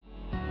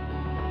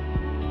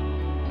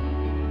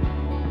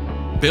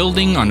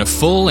building on the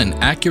full and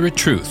accurate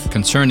truth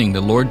concerning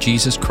the Lord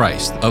Jesus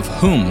Christ, of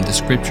whom the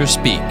Scriptures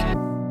speak.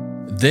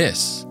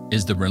 This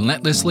is the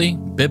Relentlessly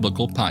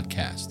Biblical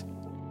Podcast.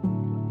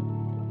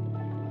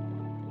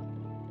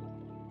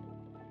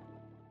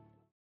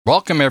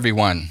 Welcome,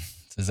 everyone.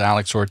 This is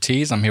Alex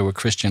Ortiz. I'm here with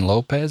Christian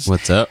Lopez.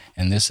 What's up?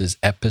 And this is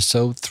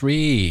episode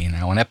 3.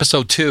 Now, in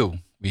episode 2,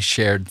 we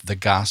shared the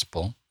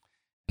gospel.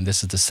 And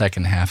this is the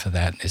second half of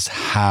that, is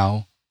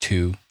how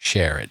to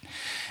share it.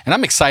 And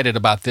I'm excited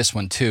about this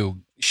one, too.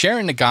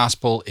 Sharing the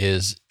gospel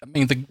is,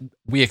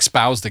 we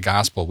espoused the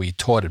gospel. We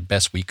taught it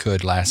best we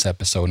could last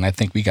episode, and I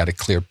think we got a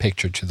clear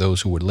picture to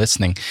those who were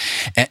listening.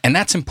 And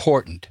that's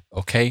important,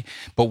 okay?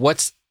 But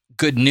what's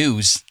good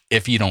news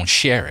if you don't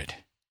share it?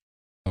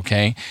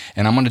 Okay,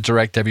 and I'm going to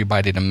direct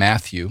everybody to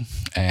Matthew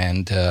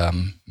and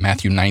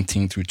Matthew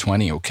 19 through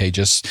 20. Okay,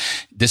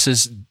 this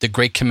is the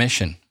Great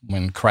Commission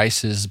when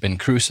Christ has been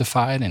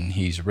crucified and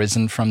he's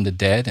risen from the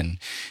dead, and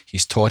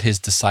he's taught his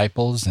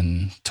disciples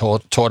and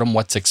taught them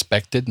what's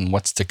expected and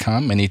what's to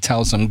come. And he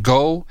tells them,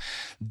 "Go,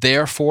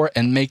 therefore,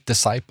 and make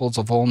disciples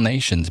of all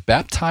nations,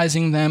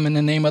 baptizing them in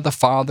the name of the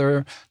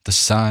Father, the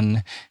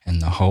Son,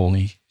 and the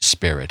Holy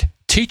Spirit,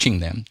 teaching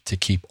them to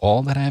keep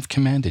all that I have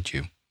commanded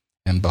you.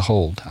 And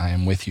behold, I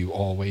am with you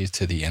always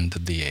to the end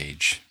of the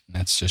age."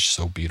 That's just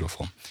so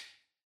beautiful.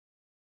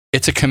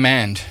 It's a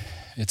command.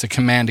 It's a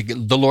command.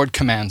 The Lord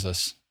commands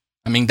us.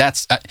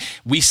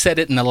 We said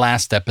it in the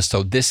last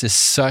episode. This is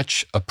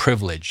such a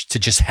privilege to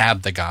just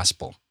have the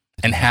gospel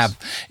and have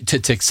to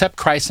accept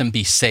Christ and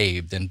be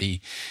saved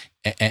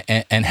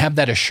and have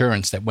that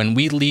assurance that when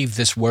we leave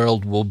this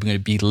world, we'll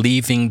be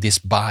leaving this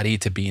body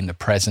to be in the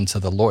presence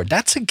of the Lord.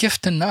 That's a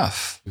gift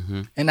enough.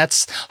 Mm-hmm. And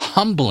that's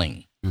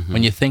humbling. Mm-hmm.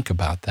 When you think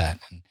about that.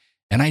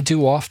 And I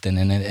do often,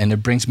 and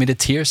it brings me to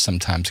tears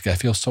sometimes because I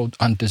feel so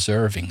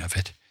undeserving of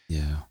it.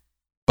 Yeah.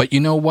 But you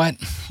know what?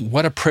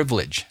 What a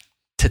privilege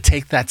to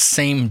take that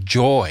same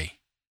joy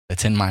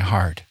that's in my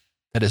heart,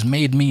 that has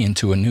made me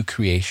into a new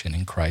creation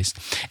in Christ,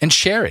 and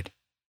share it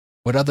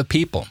with other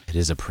people. It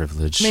is a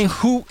privilege.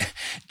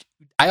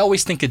 I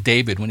always think of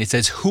David when he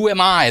says, "Who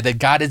am I that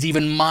God is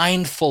even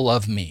mindful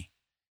of me?"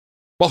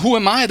 Well, who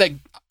am I that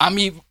I'm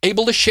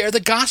able to share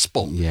the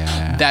gospel?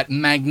 Yeah. That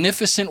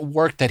magnificent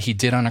work that he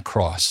did on a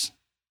cross.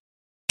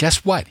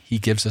 Guess what? He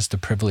gives us the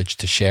privilege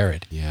to share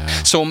it.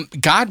 Yeah. So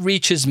God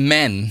reaches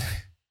men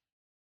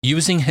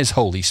using his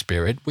Holy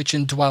Spirit, which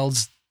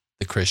indwells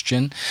the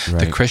Christian.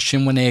 Right. The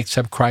Christian, when they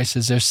accept Christ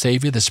as their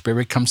Savior, the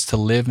Spirit comes to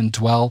live and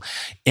dwell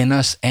in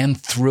us and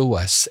through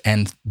us.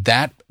 And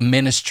that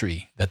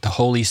ministry that the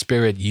Holy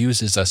Spirit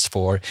uses us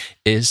for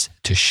is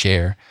to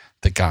share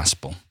the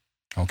gospel.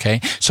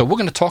 Okay, so we're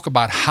going to talk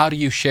about how do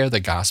you share the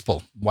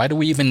gospel. Why do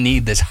we even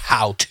need this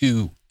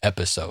how-to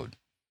episode?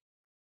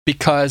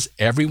 Because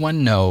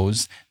everyone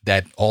knows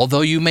that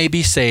although you may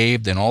be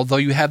saved and although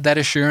you have that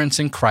assurance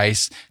in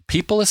Christ,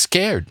 people are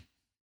scared.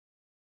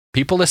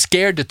 People are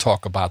scared to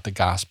talk about the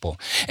gospel.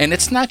 And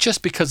it's not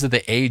just because of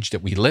the age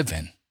that we live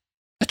in.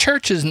 The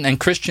church and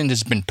Christian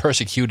has been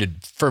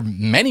persecuted for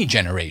many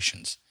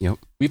generations. Yep.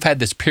 We've had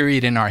this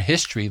period in our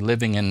history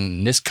living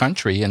in this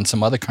country and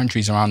some other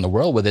countries around the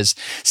world where there's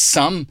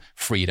some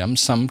freedom.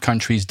 Some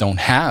countries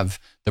don't have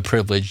the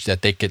privilege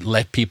that they could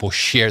let people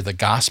share the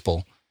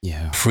gospel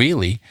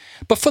freely.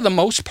 But for the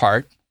most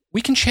part,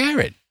 we can share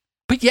it.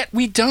 But yet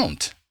we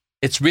don't.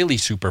 It's really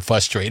super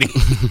frustrating.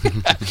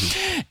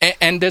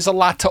 and there's a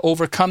lot to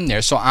overcome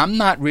there. So I'm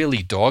not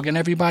really dogging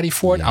everybody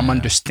for it. Yeah. I'm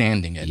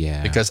understanding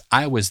it because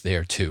I was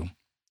there too.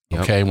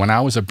 Yep. Okay, when I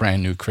was a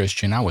brand new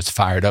Christian, I was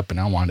fired up and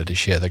I wanted to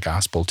share the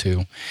gospel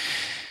too.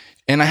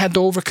 And I had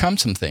to overcome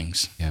some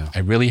things. Yeah. I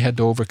really had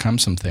to overcome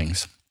some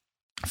things.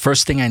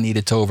 First thing I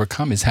needed to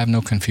overcome is have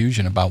no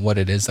confusion about what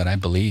it is that I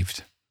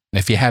believed. And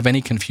if you have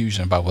any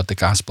confusion about what the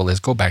gospel is,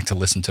 go back to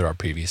listen to our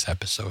previous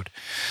episode.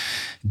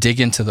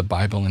 Dig into the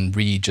Bible and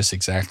read just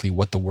exactly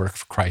what the work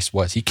of Christ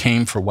was. He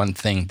came for one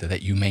thing,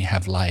 that you may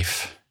have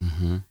life.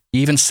 Mm-hmm. He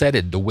even said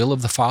it, the will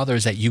of the Father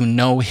is that you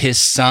know his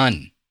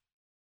Son.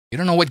 You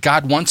don't know what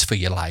God wants for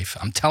your life.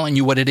 I'm telling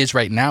you what it is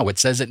right now. It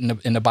says it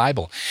in the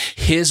Bible.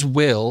 His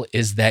will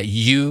is that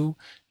you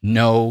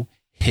know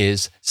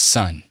his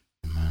Son.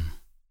 Amen.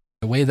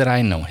 The way that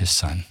I know his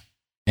Son.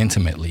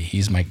 Intimately.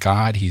 He's my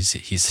God. His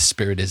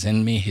Spirit is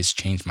in me. He's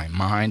changed my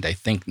mind. I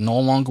think no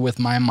longer with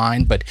my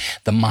mind, but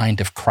the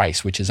mind of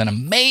Christ, which is an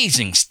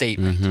amazing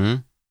statement. Mm-hmm.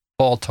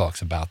 Paul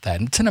talks about that.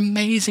 And it's an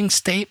amazing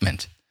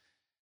statement,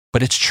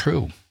 but it's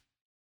true.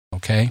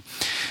 Okay?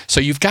 So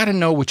you've got to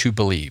know what you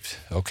believe.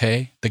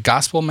 Okay? The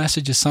gospel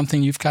message is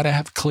something you've got to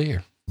have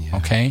clear. Yeah.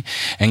 Okay?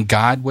 And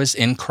God was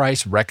in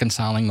Christ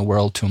reconciling the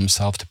world to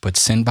himself to put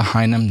sin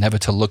behind him, never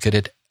to look at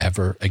it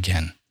ever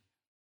again.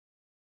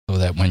 So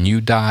that when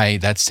you die,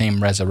 that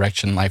same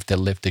resurrection life that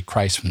lifted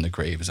Christ from the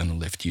grave is going to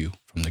lift you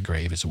from the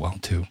grave as well,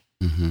 too.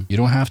 Mm-hmm. You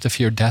don't have to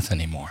fear death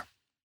anymore.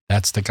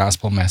 That's the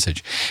gospel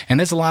message. And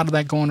there's a lot of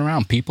that going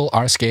around. People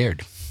are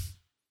scared.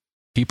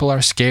 People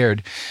are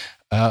scared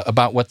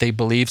about what they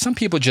believe. Some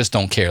people just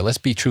don't care. Let's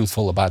be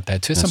truthful about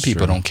that, too. Some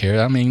people don't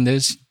care.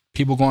 There's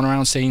People going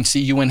around saying,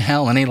 see you in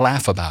hell, and they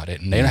laugh about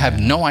it. And they have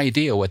no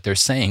idea what they're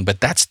saying, but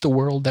that's the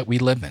world that we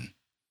live in.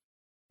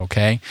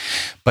 Okay?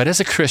 But as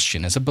a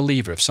Christian, as a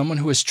believer, if someone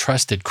who has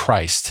trusted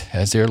Christ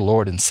as their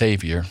Lord and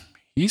Savior,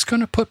 he's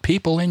going to put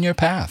people in your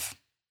path.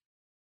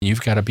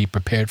 You've got to be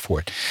prepared for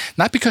it.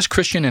 Not because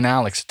Christian and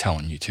Alex are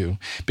telling you to,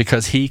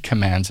 because he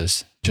commands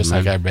us, just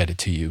like I read it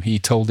to you. He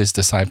told his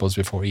disciples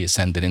before he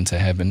ascended into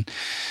heaven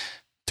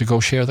to go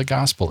share the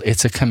gospel.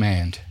 It's a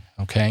command,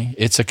 okay?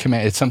 It's a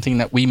command. It's something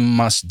that we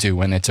must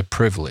do, and it's a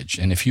privilege.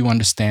 And if you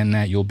understand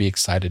that, you'll be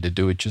excited to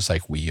do it just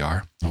like we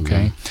are,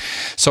 okay?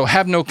 So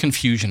have no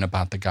confusion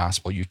about the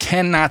gospel. You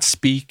cannot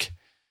speak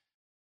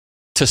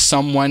to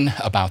someone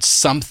about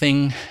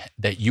something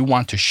that you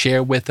want to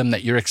share with them,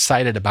 that you're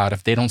excited about,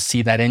 if they don't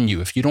see that in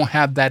you. If you don't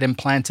have that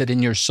implanted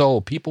in your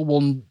soul, people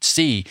will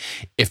see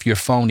if you're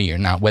phony or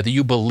not, whether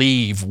you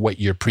believe what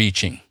you're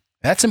preaching.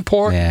 That's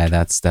important. Yeah,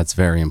 that's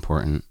very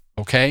important.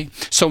 Okay?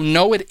 So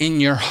know it in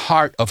your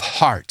heart of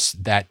hearts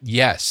that,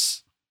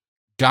 yes,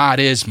 God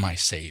is my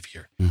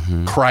Savior.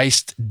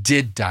 Christ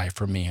did die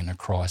for me on the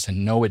cross,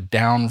 and know it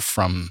down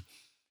from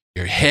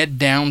your head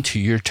down to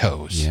your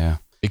toes. Yeah.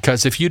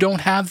 Because if you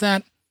don't have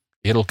that,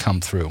 it'll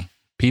come through.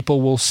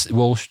 People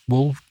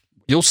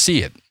you'll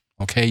see it.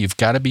 Okay, you've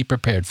got to be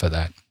prepared for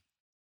that.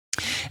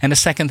 And the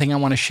second thing I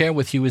want to share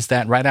with you is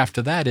that right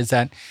after that is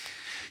that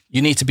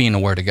you need to be in the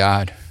Word of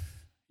God.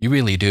 You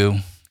really do.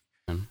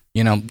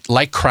 You know,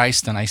 like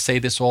Christ, and I say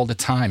this all the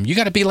time, you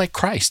got to be like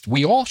Christ.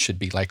 We all should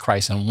be like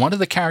Christ. And one of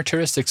the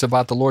characteristics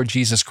about the Lord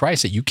Jesus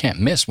Christ that you can't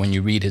miss when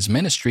you read his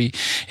ministry,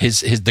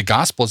 the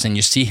Gospels, and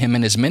you see him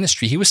in his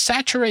ministry, he was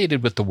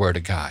saturated with the Word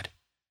of God.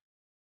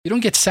 You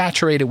don't get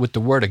saturated with the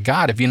Word of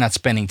God if you're not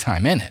spending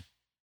time in it.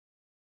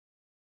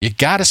 You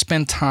got to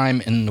spend time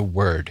in the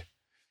Word.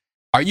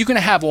 Are you going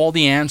to have all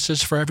the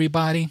answers for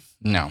everybody?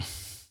 No.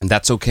 And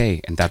that's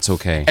okay.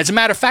 As a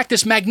matter of fact,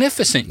 it's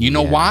magnificent. You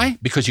know why?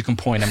 Because you can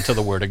point them to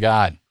the Word of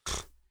God.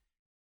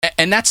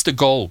 And that's the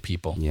goal,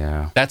 people.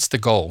 Yeah. That's the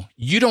goal.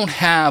 You don't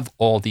have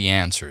all the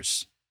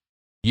answers.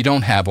 You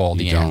don't have all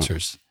the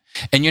answers.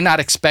 And you're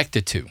not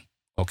expected to,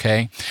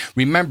 okay?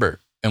 Remember,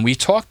 and we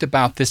talked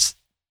about this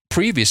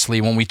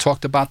previously when we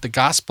talked about the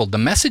gospel, the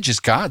message is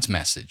God's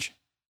message.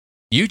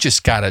 You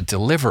just got to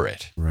deliver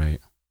it. Right.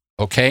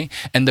 Okay?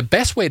 And the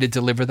best way to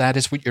deliver that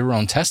is with your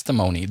own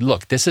testimony.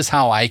 Look, this is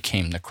how I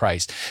came to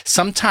Christ.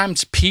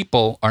 Sometimes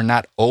people are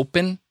not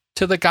open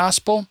to the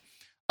gospel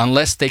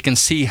unless they can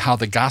see how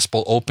the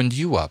gospel opened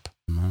you up.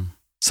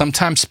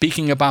 Sometimes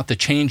speaking about the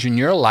change in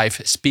your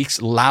life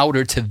speaks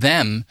louder to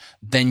them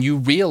than you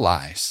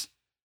realize.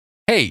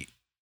 Hey,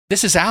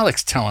 this is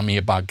Alex telling me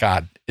about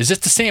God. Is this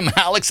the same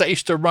Alex I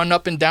used to run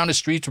up and down the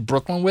streets of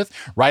Brooklyn with,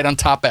 right on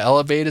top of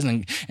elevators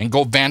and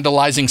go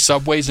vandalizing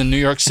subways in New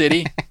York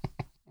City?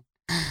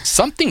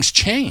 Something's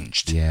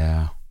changed.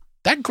 Yeah.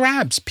 That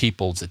grabs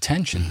people's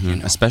attention, you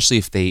know? Especially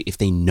if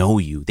they know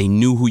you. They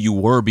knew who you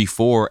were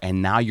before,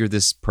 and now you're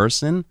this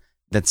person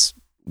that's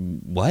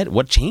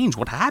what changed?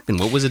 What happened?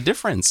 What was the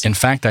difference? In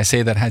fact, I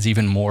say that has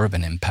even more of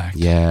an impact.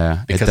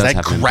 Yeah. Because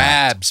that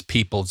grabs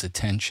people's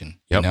attention,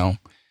 you know?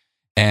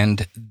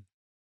 And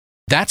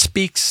that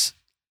speaks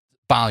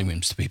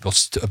volumes to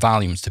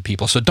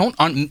people. So don't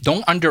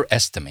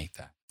underestimate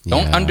that.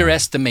 Don't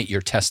underestimate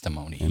your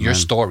testimony, your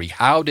story.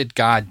 How did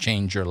God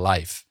change your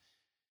life?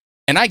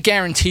 And I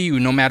guarantee you,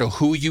 no matter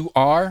who you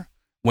are,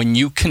 when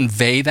you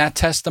convey that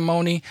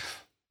testimony,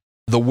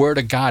 the Word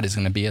of God is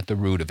going to be at the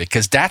root of it,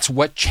 because that's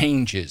what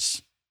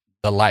changes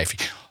the life.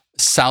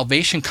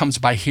 Salvation comes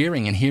by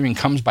hearing, and hearing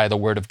comes by the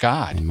Word of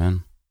God.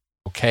 Amen.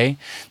 Okay?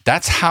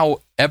 That's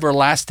how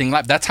everlasting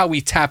life, that's how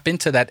we tap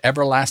into that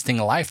everlasting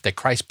life that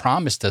Christ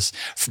promised us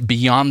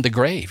beyond the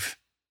grave.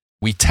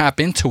 We tap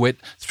into it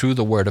through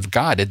the Word of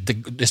God.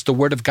 It's the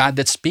Word of God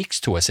that speaks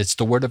to us. It's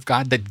the Word of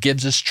God that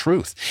gives us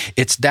truth.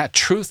 It's that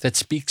truth that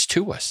speaks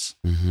to us.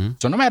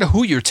 So no matter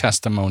what your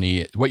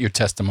testimony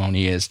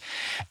is,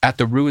 at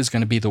the root is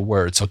going to be the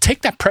Word. So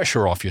take that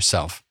pressure off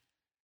yourself.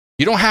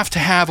 You don't have to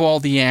have all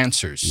the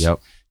answers. Yep.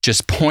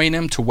 Just point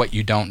them to what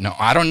you don't know.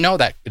 I don't know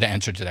the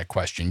answer to that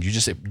question. You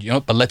just,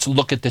 but let's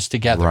look at this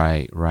together.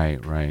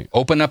 Right.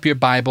 Open up your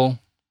Bible.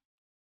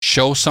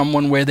 Show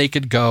someone where they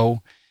could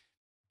go.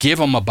 Give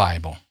them a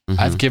Bible.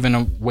 I've given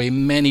away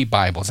many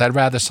Bibles. I'd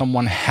rather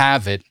someone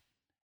have it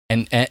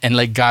and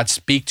let God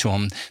speak to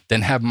them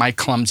than have my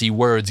clumsy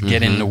words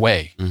get in the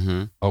way.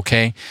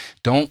 Okay?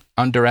 Don't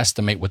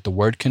underestimate what the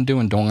Word can do,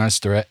 and don't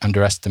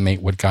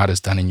underestimate what God has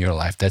done in your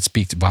life. That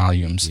speaks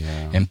volumes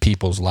in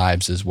people's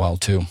lives as well,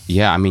 too.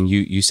 Yeah, I mean,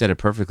 you said it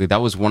perfectly.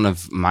 That was one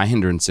of my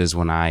hindrances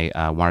when I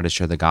wanted to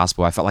share the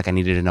gospel. I felt like I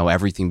needed to know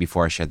everything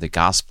before I shared the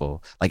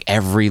gospel. Like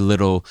every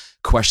little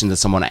question that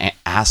someone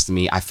asked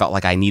me, I felt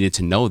like I needed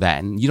to know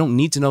that. And you don't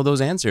need to know those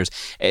answers.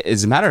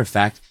 As a matter of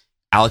fact,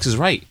 Alex is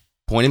right.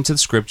 Point him to the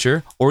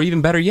scripture, or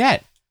even better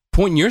yet,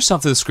 point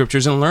yourself to the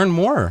scriptures and learn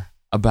more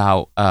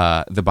about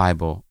the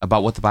Bible,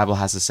 about what the Bible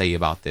has to say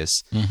about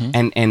this.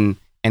 And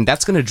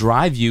that's going to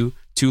drive you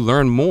to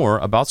learn more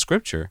about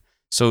scripture.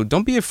 So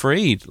don't be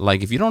afraid.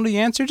 Like, if you don't know the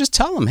answer, just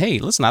tell them, hey,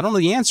 listen, I don't know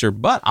the answer,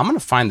 but I'm going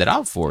to find it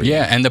out for you.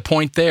 Yeah, and the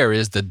point there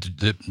is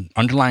the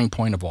underlying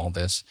point of all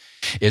this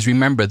is,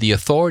 remember, the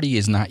authority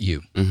is not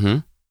you. Mm-hmm.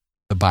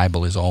 The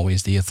Bible is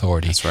always the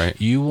authority. That's right.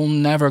 You will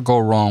never go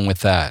wrong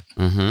with that.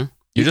 Mm-hmm.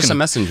 You're just a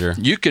messenger.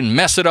 You can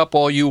mess it up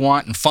all you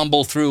want and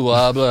fumble through,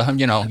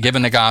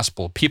 giving the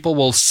gospel. People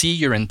will see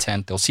your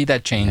intent. They'll see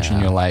that change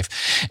in your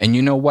life. And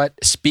you know what?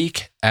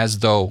 Speak as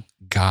though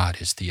God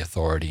is the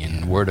authority,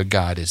 and the word of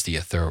God is the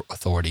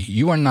authority.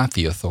 You are not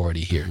the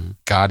authority here. Mm-hmm.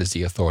 God is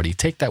the authority.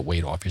 Take that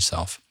weight off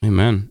yourself.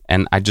 Amen.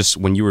 And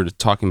when you were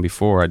talking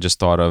before, I just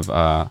thought of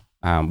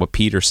what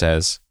Peter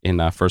says in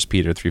 1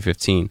 Peter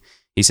 3:15.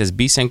 He says,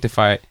 but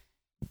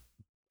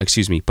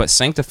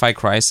sanctify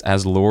Christ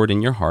as Lord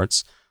in your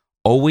hearts,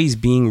 always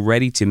being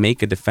ready to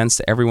make a defense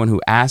to everyone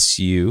who asks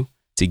you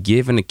to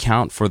give an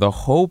account for the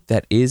hope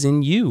that is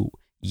in you,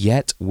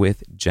 yet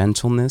with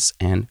gentleness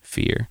and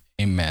fear.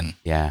 Amen.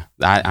 Yeah,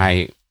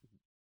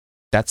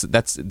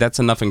 that's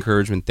enough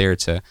encouragement there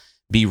to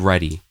be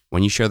ready.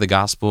 When you share the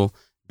gospel,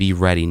 be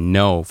ready.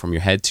 Know from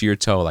your head to your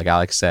toe, like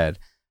Alex said,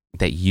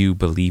 that you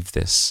believe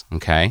this.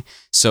 Okay.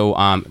 So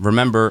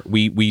remember,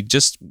 we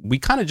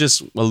kind of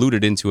just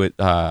alluded into it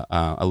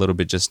a little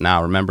bit just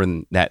now. Remember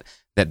that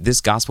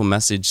this gospel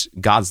message,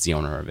 God's the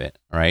owner of it.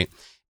 All right.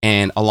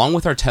 And along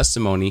with our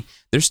testimony,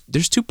 there's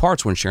two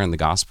parts when sharing the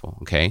gospel.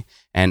 Okay.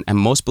 And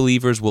most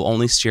believers will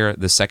only share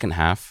the second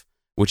half,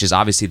 which is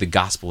obviously the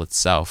gospel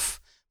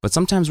itself. But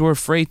sometimes we're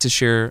afraid to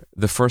share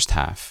the first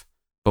half,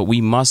 but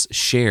we must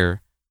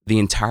share the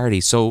entirety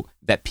so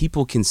that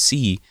people can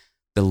see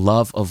the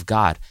love of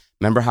God.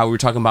 Remember how we were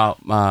talking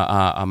about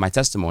my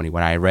testimony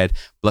when I read,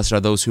 "Blessed are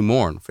those who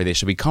mourn, for they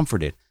shall be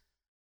comforted."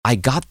 I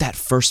got that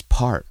first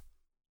part.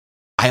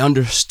 I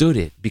understood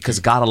it because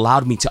God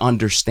allowed me to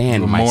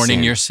understand my mourning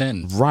sin. your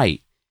sin.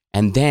 Right.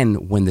 And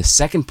then when the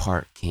second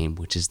part came,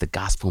 which is the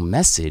gospel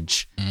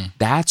message,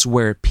 that's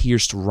where it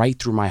pierced right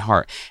through my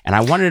heart. And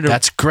I wanted to...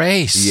 That's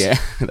grace. Yeah,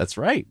 that's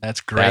right.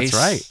 That's grace.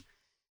 That's right.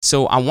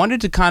 So I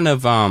wanted to kind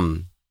of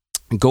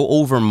go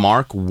over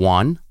Mark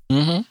 1,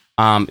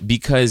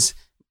 because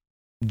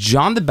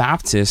John the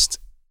Baptist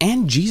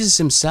and Jesus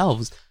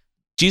himself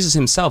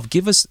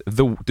give us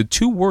the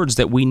two words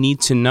that we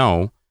need to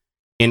know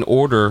in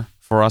order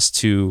for us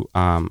to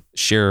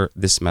share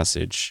this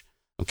message.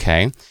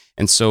 Okay.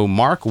 And so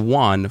Mark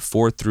 1,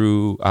 4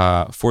 through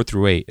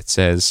 8, it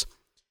says,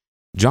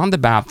 John the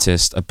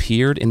Baptist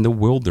appeared in the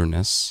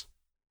wilderness,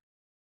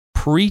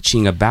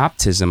 preaching a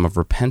baptism of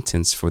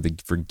repentance for the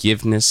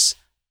forgiveness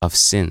of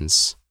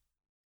sins.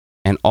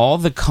 And all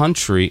the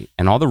country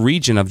and all the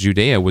region of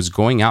Judea was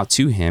going out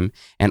to him,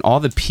 and all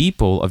the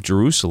people of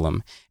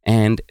Jerusalem,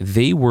 and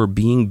they were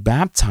being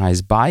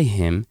baptized by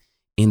him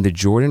in the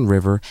Jordan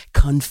River,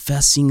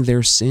 confessing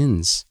their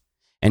sins.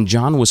 And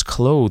John was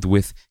clothed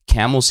with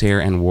camel's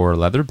hair and wore a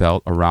leather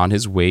belt around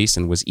his waist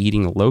and was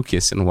eating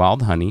locusts and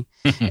wild honey.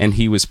 And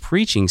he was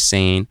preaching,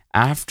 saying,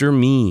 "After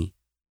me,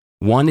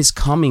 one is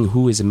coming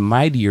who is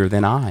mightier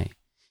than I,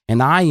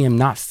 and I am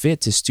not fit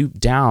to stoop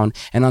down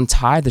and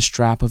untie the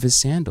strap of his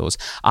sandals.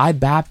 I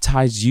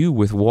baptize you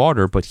with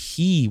water, but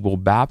he will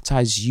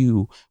baptize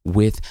you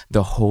with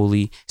the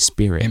Holy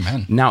Spirit."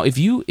 Amen. Now, if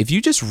you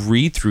just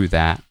read through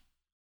that,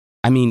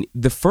 I mean,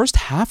 the first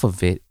half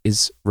of it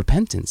is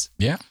repentance.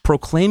 Yeah.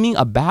 Proclaiming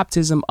a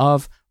baptism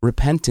of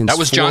repentance. That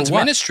was John's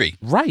ministry.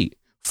 Right.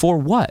 For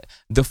what?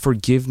 The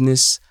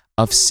forgiveness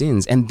of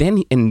sins. And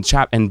then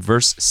in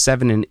verse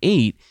 7 and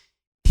 8,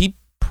 he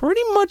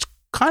pretty much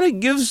kind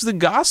of gives the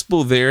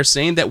gospel there,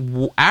 saying that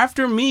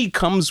after me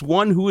comes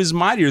one who is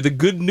mightier, the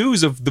good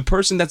news of the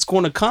person that's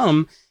going to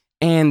come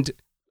and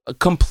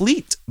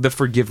complete the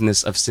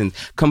forgiveness of sins,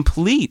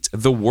 complete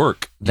the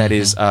work that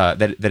is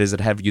that is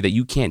ahead of you that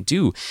you can't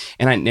do.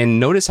 And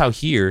notice how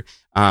here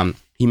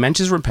he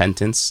mentions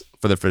repentance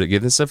for the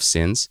forgiveness of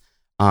sins.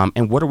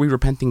 And what are we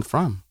repenting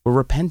from? We're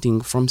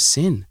repenting from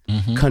sin,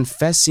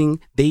 confessing.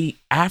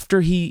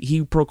 After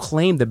he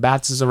proclaimed the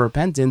baptism of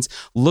repentance,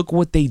 look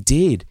what they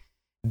did.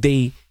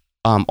 They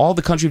all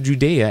the country of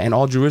Judea and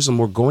all Jerusalem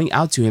were going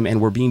out to him and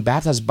were being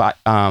baptized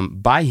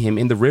by him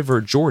in the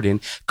river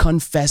Jordan,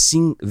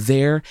 confessing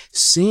their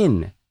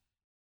sin.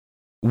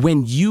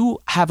 When you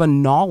have a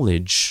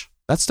knowledge,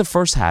 that's the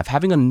first half,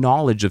 having a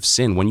knowledge of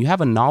sin. When you have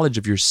a knowledge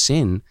of your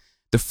sin,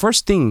 the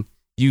first thing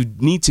you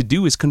need to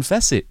do is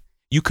confess it.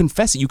 You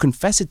confess it. You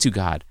confess it to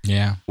God.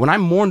 Yeah. When I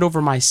mourned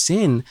over my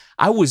sin,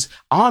 I was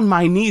on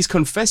my knees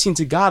confessing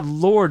to God,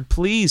 "Lord,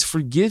 please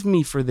forgive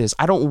me for this.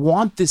 I don't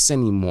want this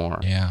anymore.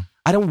 Yeah.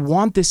 I don't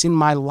want this in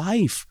my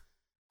life.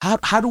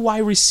 How do I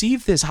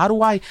receive this? How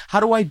do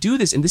I do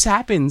this?" And this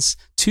happens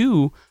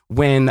too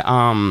when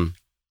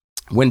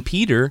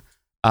Peter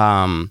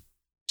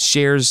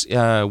shares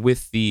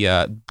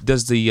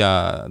does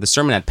the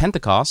sermon at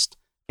Pentecost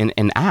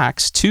in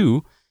Acts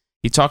 2.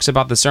 He talks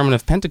about the sermon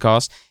of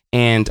Pentecost,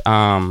 and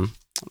let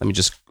me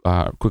just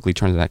quickly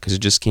turn to that because it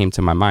just came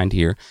to my mind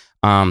here.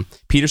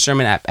 Peter's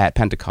sermon at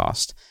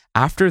Pentecost.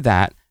 After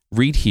that,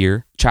 read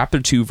here,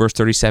 chapter 2, verse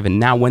 37.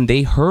 Now, when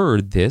they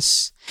heard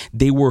this,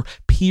 they were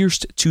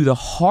pierced to the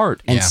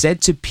heart and Yeah.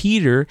 said to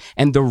Peter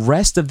and the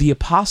rest of the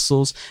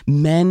apostles,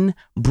 "Men,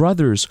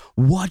 brothers,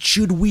 what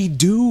should we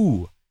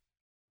do?"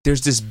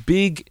 There's this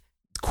big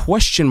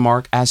question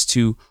mark as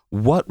to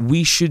what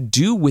we should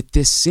do with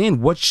this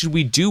sin. What should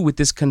we do with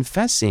this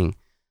confessing?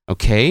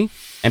 Okay?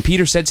 And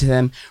Peter said to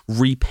them,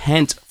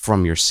 "Repent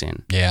from your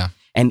sin, Yeah.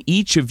 and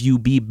each of you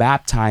be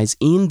baptized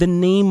in the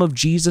name of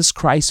Jesus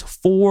Christ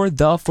for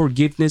the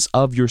forgiveness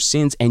of your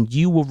sins, and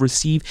you will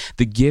receive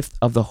the gift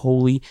of the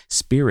Holy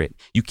Spirit."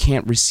 You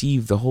can't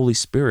receive the Holy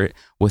Spirit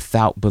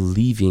without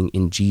believing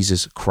in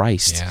Jesus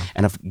Christ. Yeah.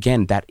 And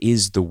again, that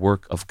is the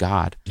work of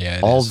God. Yeah,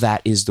 it All is.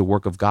 that is the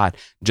work of God.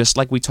 Just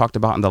like we talked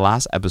about in the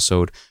last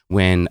episode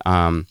when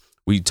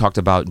we talked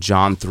about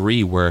John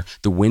 3, where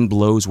the wind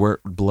blows where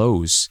it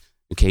blows.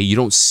 Okay, you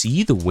don't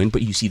see the wind,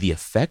 but you see the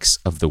effects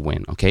of the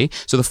wind. Okay,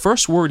 so the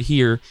first word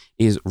here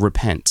is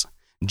repent.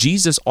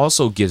 Jesus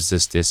also gives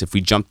us this if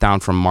we jump down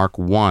from Mark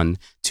 1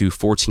 to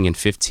 14 and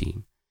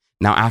 15.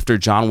 Now, after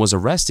John was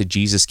arrested,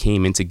 Jesus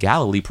came into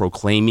Galilee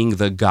proclaiming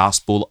the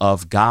gospel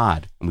of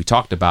God. And we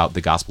talked about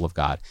the gospel of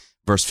God.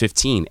 Verse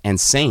 15, and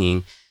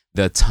saying,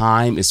 "The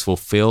time is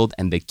fulfilled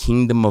and the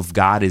kingdom of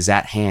God is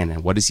at hand."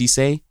 And what does he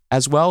say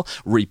as well?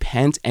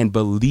 Repent and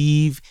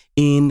believe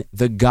in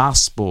the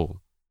gospel.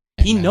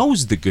 He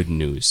knows the good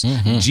news.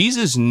 Mhm.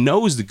 Jesus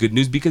knows the good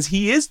news because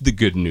he is the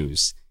good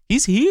news.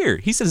 He's here.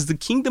 He says the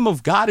kingdom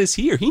of God is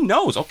here. He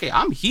knows, okay,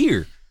 I'm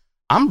here.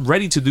 I'm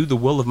ready to do the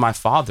will of my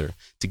Father,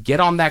 to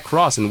get on that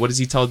cross. And what does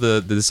he tell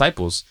the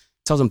disciples?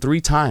 He tells them 3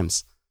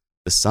 times,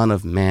 the Son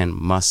of Man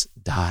must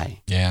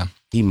die. Yeah.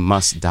 He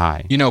must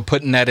die. You know,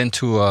 putting that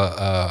into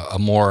a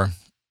more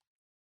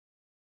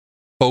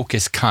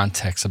focused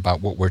context about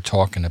what we're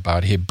talking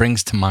about, it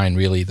brings to mind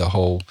really the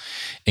whole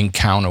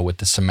encounter with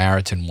the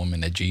Samaritan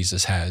woman that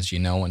Jesus has, you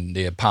know, and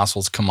the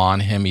apostles come on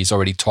him. He's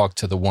already talked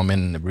to the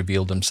woman and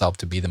revealed himself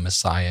to be the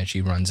Messiah.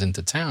 She runs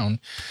into town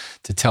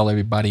to tell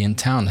everybody in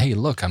town, "Hey,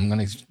 look,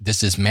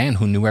 this is man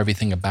who knew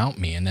everything about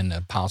me." And then the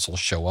apostles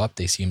show up.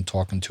 They see him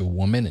talking to a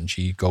woman, and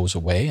she goes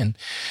away,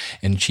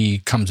 and she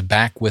comes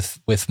back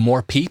with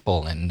more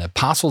people, and the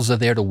apostles are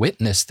there to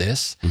witness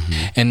this.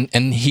 Mm-hmm.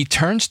 And he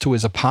turns to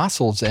his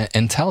apostles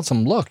and tells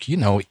them, "Look, you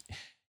know,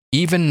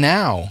 even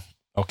now,"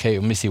 okay,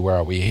 let me see, where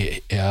are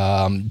we?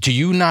 "Do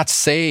you not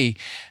say,"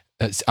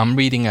 I'm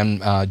reading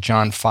in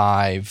John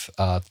 5,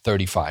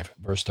 35,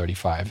 verse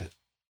 35.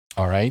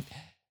 All right.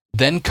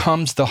 "Then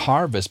comes the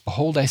harvest.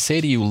 Behold, I say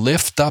to you,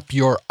 lift up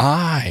your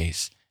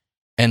eyes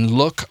and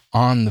look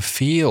on the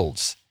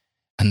fields,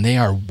 and they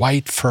are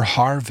white for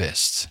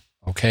harvest."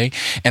 Okay.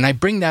 And I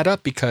bring that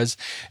up because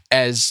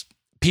as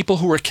people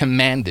who are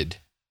commanded,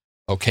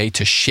 okay,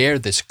 to share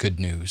this good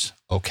news,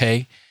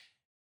 okay,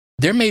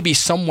 there may be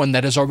someone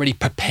that has already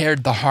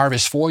prepared the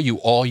harvest for you.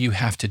 All you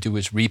have to do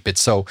is reap it.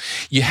 So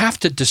you have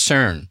to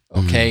discern,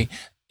 okay,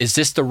 is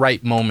this the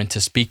right moment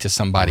to speak to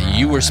somebody?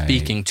 You were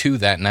speaking to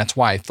that, and that's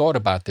why I thought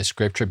about this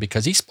scripture,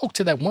 because he spoke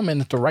to that woman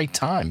at the right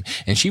time,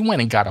 and she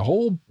went and got the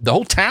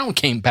whole town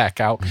came back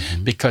out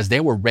because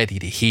they were ready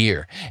to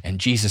hear. And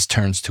Jesus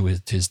turns to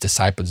his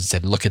disciples and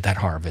said, "Look at that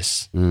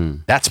harvest.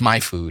 That's my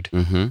food.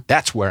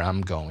 That's where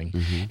I'm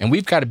going." And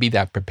we've got to be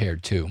that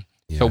prepared too.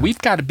 So we've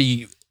got to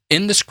be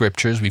in the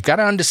scriptures. We've got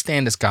to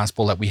understand this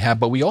gospel that we have,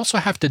 but we also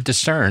have to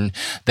discern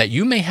that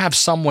you may have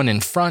someone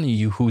in front of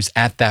you who's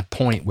at that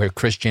point where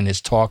Christian is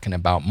talking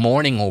about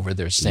mourning over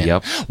their sin,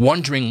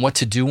 wondering what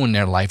to do in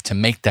their life to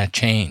make that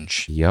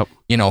change.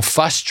 You know,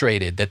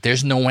 frustrated that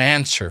there's no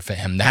answer for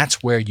him.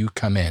 That's where you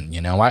come in.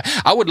 You know,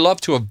 I would love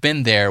to have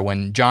been there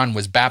when John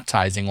was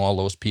baptizing all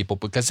those people,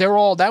 because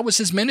that was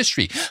his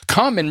ministry.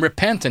 Come and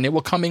repent, and they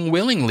were coming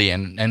willingly.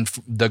 And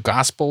the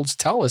Gospels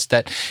tell us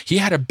that he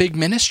had a big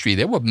ministry.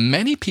 There were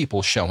many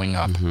people showing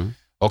up.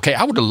 Okay,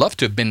 I would have loved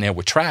to have been there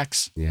with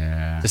tracts,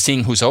 to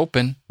seeing who's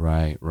open.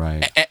 Right.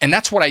 And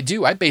that's what I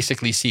do. I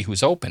basically see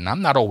who's open.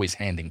 I'm not always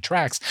handing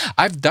tracts.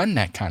 I've done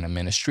that kind of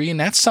ministry, and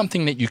that's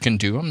something that you can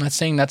do. I'm not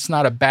saying that's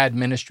not a bad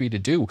ministry to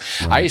do.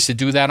 I used to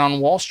do that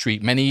on Wall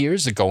Street many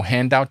years ago,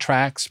 hand out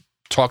tracts,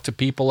 talk to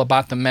people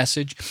about the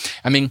message.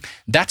 I mean,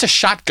 that's a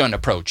shotgun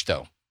approach,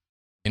 though.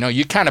 You know,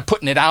 you're kind of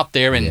putting it out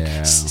there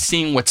and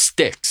seeing what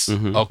sticks,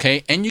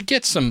 okay? And you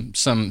get some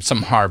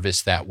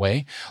harvest that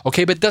way,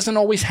 okay? But it doesn't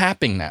always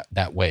happen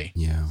that way.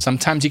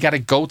 Sometimes you got to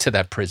go to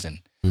that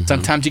prison.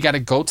 Sometimes you got to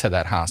go to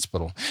that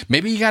hospital.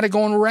 Maybe you got to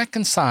go and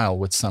reconcile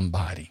with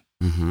somebody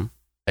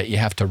that you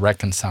have to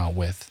reconcile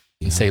with.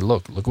 And say,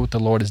 look what the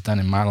Lord has done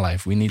in my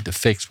life. We need to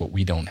fix what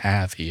we don't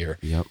have here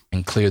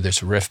and clear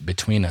this rift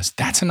between us.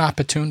 That's an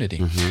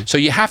opportunity. So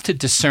you have to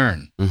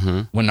discern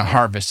when the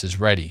harvest is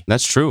ready.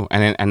 That's true.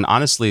 And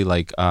honestly,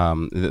 like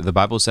the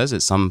Bible says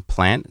it, some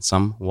plant,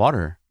 some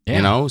water.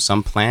 You know,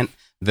 some plant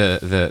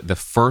the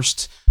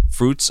first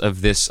fruits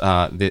of this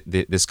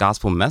this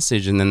gospel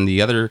message, and then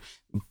the other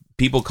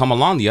people come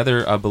along, the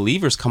other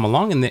believers come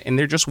along, and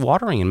they're just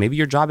watering. And maybe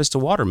your job is to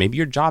water. Maybe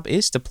your job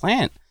is to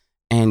plant.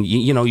 And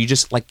you know, you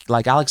just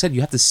like Alex said,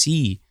 you have to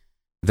see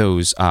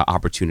those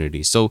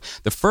opportunities. So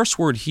the first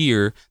word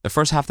here, the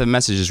first half of the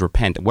message is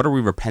repent. What are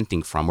we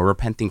repenting from? We're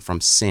repenting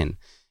from sin.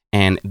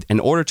 And in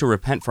order to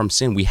repent from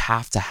sin, we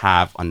have to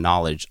have a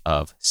knowledge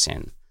of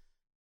sin.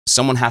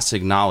 Someone has to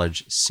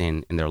acknowledge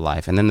sin in their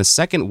life. And then the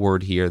second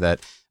word here that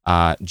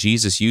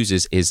Jesus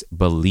uses is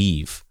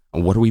believe.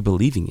 And what are we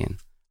believing in?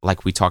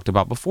 Like we talked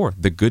about before,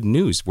 the good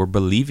news. We're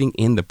believing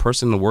in the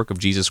person and the work of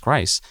Jesus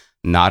Christ,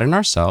 not in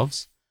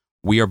ourselves.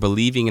 We are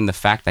believing in the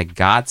fact that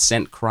God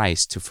sent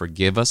Christ to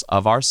forgive us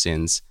of our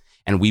sins.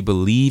 And we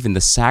believe in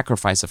the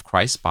sacrifice of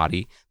Christ's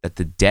body, that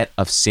the debt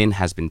of sin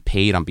has been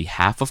paid on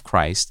behalf of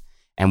Christ.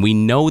 And we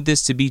know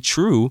this to be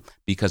true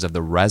because of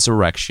the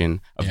resurrection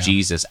of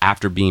Jesus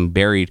after being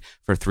buried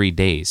for 3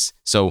 days.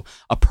 So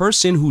a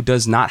person who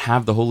does not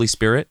have the Holy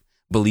Spirit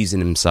believes in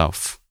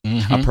himself.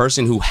 Mm-hmm. A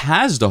person who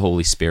has the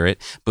Holy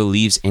Spirit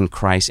believes in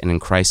Christ and in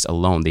Christ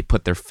alone. They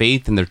put their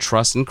faith and their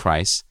trust in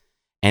Christ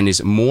and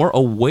is more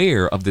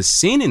aware of the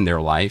sin in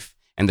their life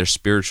and their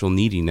spiritual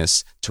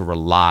neediness to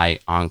rely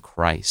on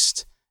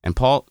Christ. And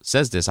Paul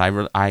says this,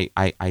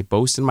 I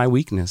boast in my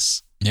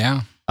weakness.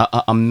 Yeah.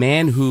 A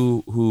man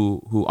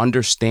who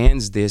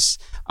understands this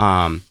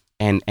and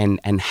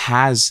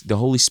has the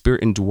Holy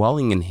Spirit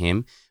indwelling in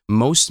him.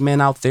 Most men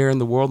out there in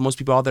the world, most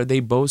people out there, they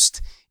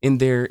boast in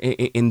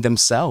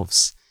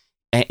themselves,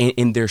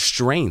 in their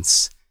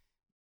strengths.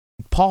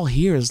 Paul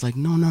here is like,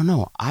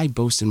 no. I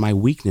boast in my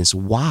weakness.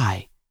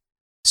 Why?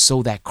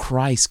 So that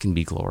Christ can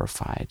be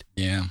glorified.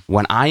 Yeah.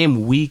 When I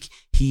am weak,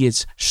 he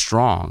is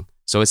strong.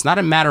 So it's not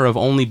a matter of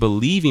only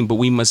believing, but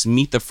we must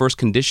meet the first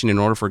condition in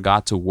order for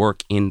God to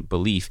work in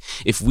belief.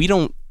 If we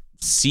don't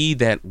see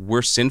that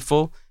we're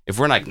sinful, if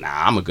we're like,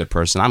 nah, I'm a good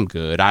person, I'm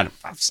good, I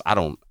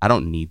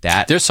don't need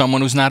that. There's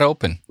someone who's not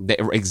open.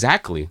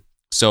 Exactly.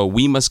 So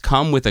we must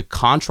come with a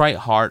contrite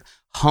heart,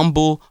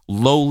 humble,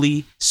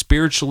 lowly,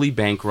 spiritually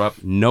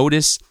bankrupt.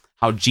 Notice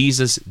how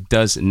Jesus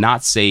does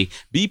not say,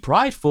 be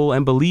prideful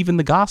and believe in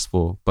the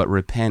gospel, but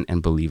repent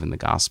and believe in the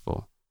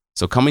gospel.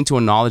 So coming to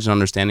a knowledge and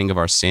understanding of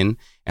our sin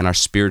and our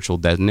spiritual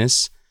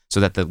deadness so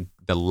that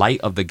the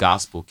light of the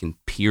gospel can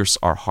pierce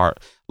our heart,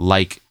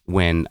 like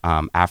when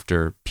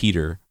after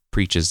Peter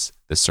preaches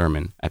the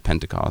sermon at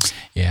Pentecost.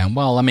 Yeah,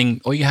 well, I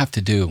mean, all you have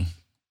to do,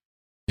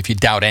 if you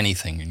doubt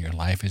anything in your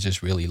life, is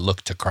just really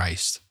look to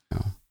Christ.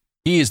 Oh.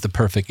 He is the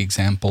perfect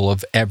example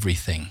of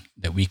everything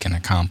that we can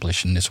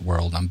accomplish in this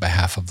world on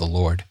behalf of the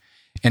Lord.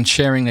 And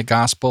sharing the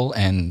gospel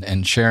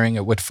and sharing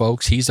it with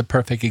folks, he's a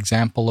perfect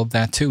example of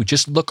that too.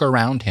 Just look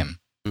around him.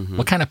 Mm-hmm.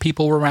 What kind of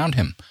people were around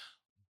him?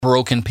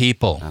 Broken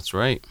people. That's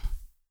right.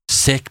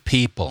 Sick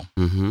people.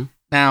 Mm-hmm.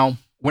 Now,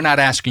 we're not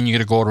asking you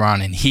to go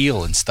around and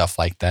heal and stuff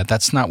like that.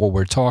 That's not what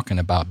we're talking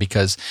about,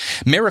 because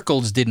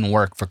miracles didn't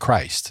work for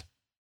Christ.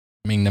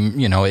 I mean,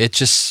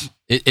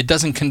 it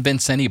doesn't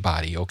convince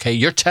anybody, okay?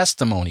 Your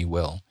testimony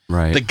will.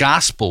 Right. The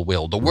gospel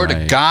will. The word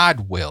of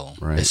God will,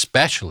 right.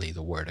 Especially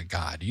the word of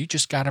God. You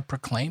just got to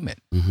proclaim it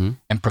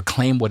and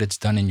proclaim what it's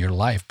done in your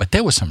life. But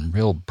there were some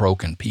real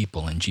broken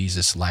people in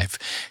Jesus' life.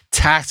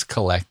 Tax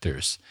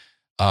collectors,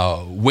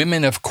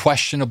 women of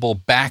questionable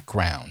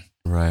background.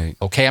 Right.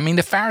 Okay, I mean,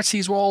 the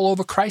Pharisees were all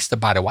over Christ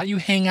about it. Why do you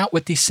hang out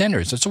with these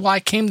sinners? That's why I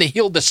came to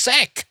heal the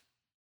sick,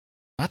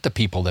 not the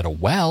people that are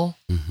well.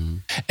 Mm-hmm.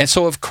 And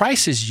so if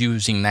Christ is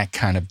using that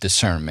kind of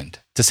discernment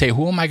to say,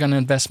 who am I going to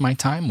invest my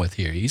time with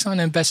here? He's going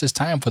to invest his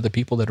time for the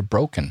people that are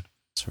broken.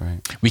 That's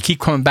right. We keep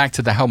coming back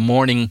to the how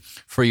mourning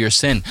for your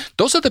sin.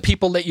 Those are the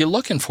people that you're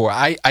looking for.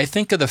 I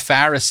think of the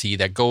Pharisee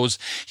that goes,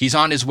 he's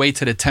on his way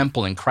to the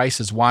temple and Christ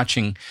is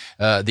watching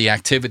the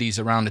activities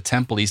around the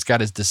temple. He's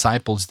got his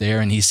disciples there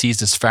and he sees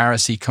this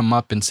Pharisee come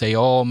up and say,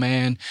 oh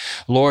man,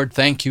 Lord,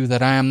 thank you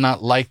that I am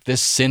not like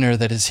this sinner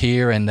that is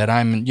here and that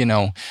I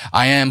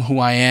am who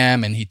I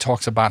am. And he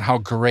talks about how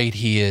great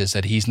he is,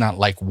 that he's not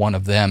like one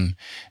of them.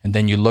 And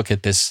then you look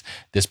at this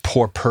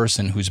poor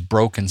person who's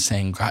broken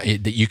saying, God,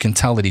 that you can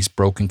tell that he's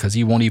broken because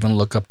he won't even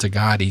look up to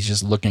God. He's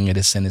just looking at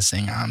his sin and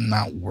saying, I'm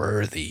not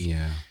worthy.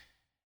 Yeah.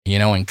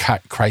 And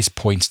Christ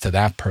points to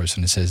that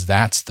person and says,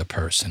 that's the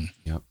person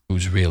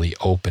who's really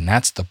open.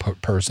 That's the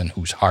person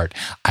whose heart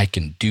I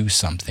can do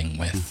something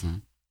with. Mm-hmm.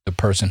 The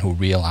person who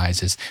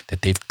realizes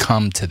that they've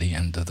come to the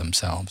end of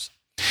themselves.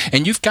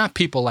 And you've got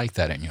people like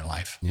that in your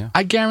life. Yeah.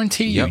 I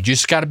guarantee you, you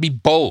just got to be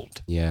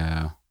bold.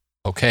 Yeah.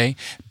 Okay?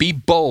 Be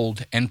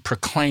bold and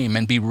proclaim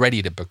and be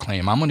ready to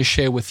proclaim. I'm going to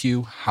share with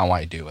you how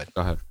I do it.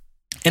 Go ahead.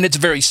 And it's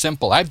very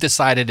simple. I've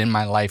decided in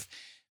my life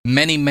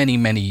many, many,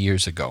 many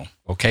years ago,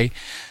 okay?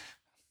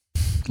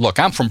 Look,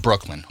 I'm from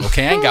Brooklyn,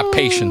 okay? I ain't got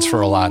patience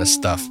for a lot of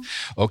stuff,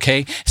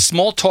 okay?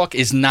 Small talk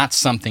is not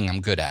something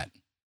I'm good at.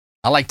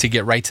 I like to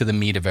get right to the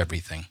meat of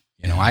everything.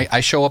 I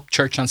show up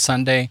church on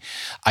Sunday.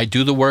 I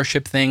do the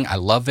worship thing. I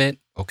love it,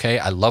 okay?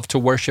 I love to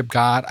worship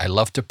God. I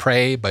love to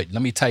pray. But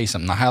let me tell you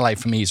something. The highlight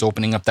for me is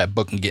opening up that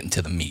book and getting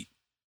to the meat,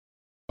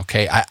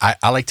 okay?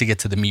 I like to get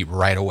to the meat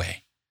right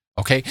away.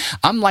 Okay,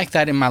 I'm like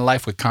that in my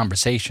life with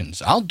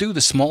conversations. I'll do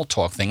the small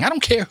talk thing. I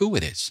don't care who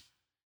it is.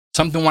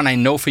 Someone I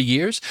know for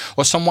years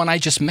or someone I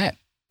just met.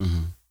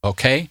 Mm-hmm.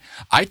 Okay,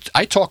 I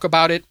talk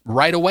about it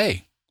right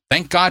away.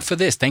 Thank God for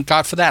this. Thank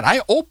God for that.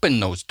 I open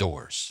those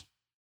doors.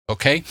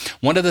 Okay.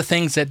 One of the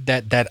things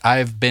that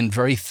I've been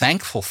very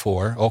thankful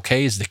for,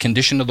 okay, is the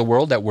condition of the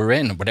world that we're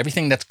in, but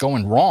everything that's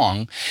going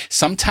wrong.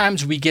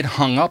 Sometimes we get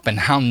hung up in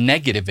how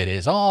negative it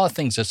is. Oh,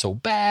 things are so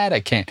bad. I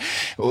can't,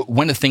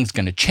 when are things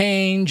going to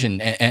change?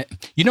 And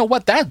you know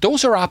what?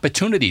 Those are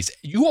opportunities.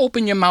 You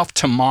open your mouth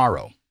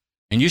tomorrow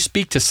and you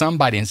speak to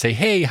somebody and say,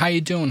 hey, how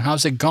you doing?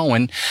 How's it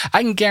going?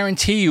 I can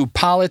guarantee you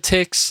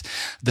politics,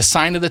 the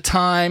sign of the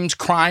times,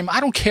 crime, I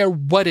don't care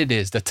what it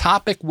is. The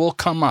topic will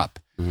come up.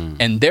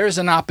 And there's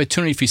an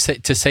opportunity for you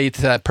to say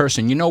to that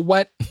person, you know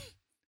what?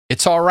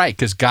 It's all right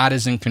because God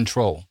is in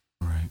control.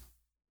 Right.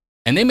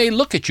 And they may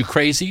look at you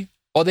crazy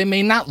or they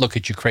may not look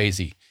at you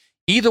crazy.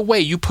 Either way,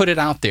 you put it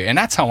out there. And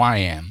that's how I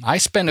am. I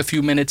spend a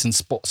few minutes in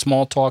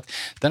small talk,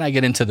 then I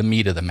get into the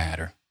meat of the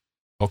matter.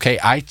 Okay,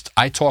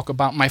 I talk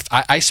about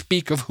I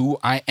speak of who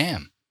I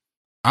am.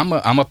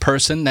 I'm a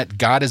person that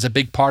God is a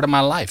big part of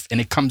my life,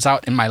 and it comes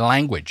out in my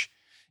language.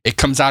 It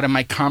comes out in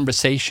my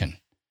conversation.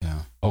 Yeah.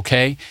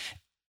 Okay?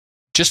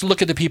 Just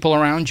look at the people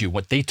around you,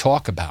 what they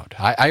talk about.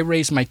 I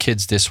raise my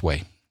kids this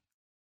way.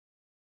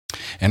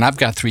 And I've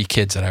got 3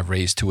 kids that I've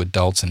raised, 2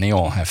 adults, and they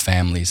all have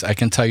families. I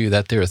can tell you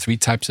that there are 3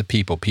 types of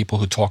people. People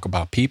who talk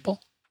about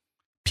people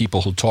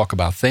who talk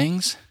about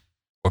things,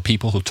 or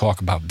people who talk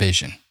about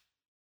vision.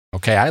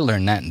 Okay, I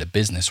learned that in the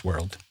business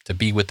world, to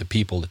be with the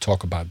people that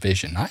talk about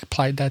vision. I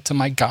applied that to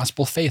my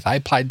gospel faith. I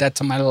applied that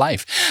to my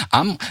life.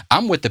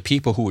 I'm with the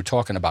people who are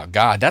talking about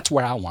God. That's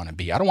where I want to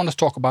be. I don't want to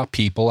talk about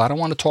people. I don't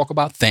want to talk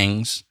about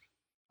things.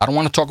 I don't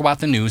want to talk about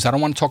the news. I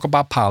don't want to talk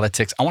about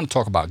politics. I want to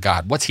talk about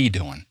God. What's he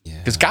doing?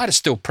 Because God is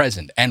still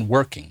present and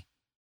working.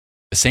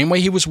 The same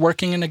way he was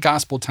working in the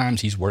gospel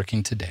times, he's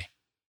working today.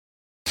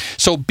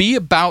 So be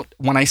about,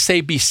 when I say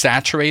be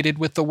saturated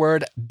with the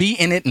word, be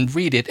in it and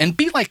read it and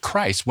be like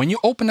Christ. When he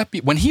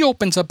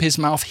opens up his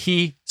mouth,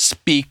 he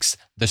speaks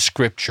the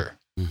scripture.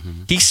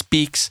 Mm-hmm. He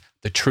speaks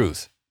the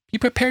truth. Be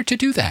prepared to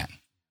do that.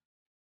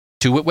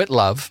 Do it with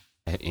love.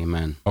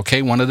 Amen.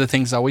 Okay, one of the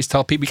things I always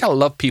tell people, you got to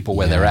love people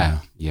where they're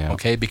at. Yeah.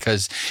 Okay,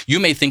 because you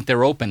may think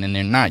they're open and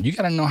they're not. You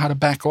got to know how to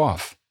back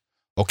off.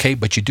 Okay,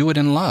 but you do it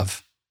in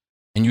love.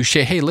 And you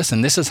say, hey, listen,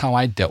 this is how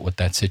I dealt with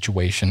that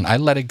situation. I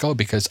let it go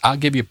because I'll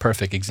give you a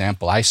perfect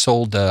example. I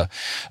sold a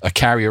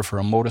carrier for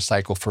a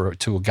motorcycle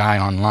to a guy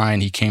online.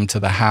 He came to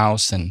the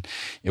house and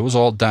it was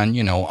all done,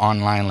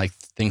 online like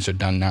things are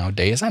done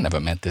nowadays. I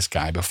never met this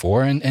guy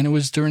before. And it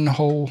was during the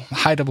whole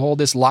height of all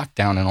this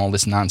lockdown and all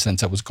this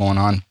nonsense that was going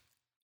on.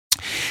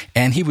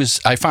 And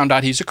I found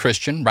out he's a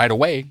Christian right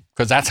away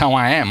because that's how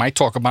I am. I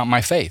talk about my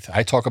faith.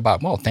 I talk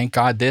about, well, thank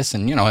God this,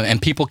 and,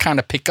 and people kind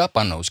of pick up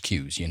on those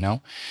cues,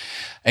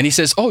 And he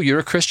says, oh, you're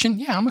a Christian?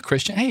 Yeah, I'm a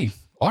Christian. Hey,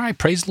 all right,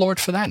 praise the Lord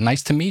for that.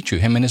 Nice to meet you.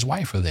 Him and his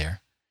wife are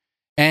there.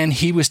 And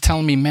he was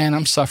telling me, man,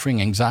 I'm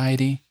suffering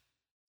anxiety.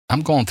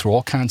 I'm going through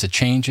all kinds of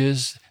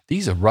changes.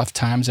 These are rough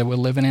times that we're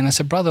living in. I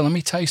said, brother, let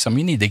me tell you something.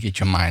 You need to get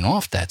your mind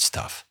off that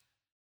stuff.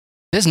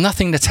 There's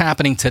nothing that's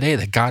happening today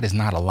that God is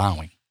not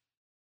allowing.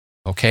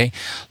 Okay,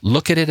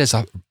 look at it as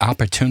an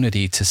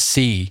opportunity to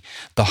see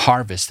the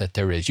harvest that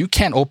there is. You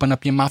can't open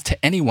up your mouth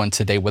to anyone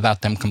today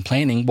without them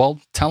complaining.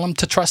 Well, tell them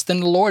to trust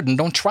in the Lord and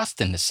don't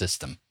trust in the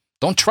system.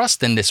 Don't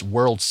trust in this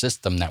world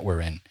system that we're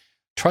in.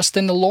 Trust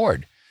in the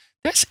Lord.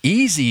 There's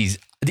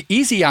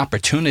easy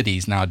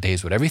opportunities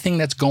nowadays with everything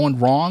that's going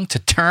wrong to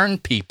turn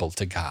people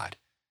to God.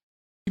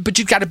 But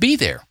you've got to be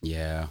there.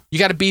 Yeah. You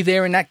got to be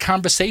there in that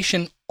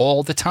conversation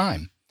all the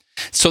time.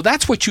 So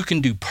that's what you can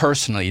do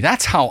personally.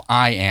 That's how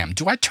I am.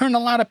 Do I turn a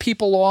lot of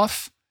people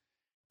off?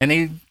 And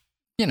they,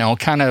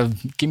 kind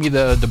of give me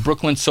the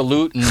Brooklyn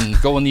salute and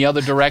go in the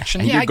other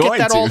direction? Yeah, I get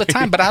that all the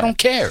time, but I don't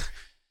care.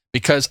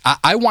 Because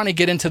I want to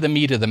get into the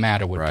meat of the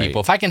matter with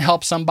people. If I can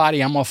help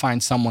somebody, I'm going to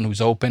find someone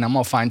who's open. I'm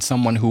going to find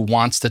someone who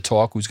wants to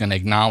talk, who's going to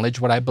acknowledge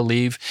what I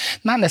believe.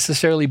 Not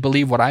necessarily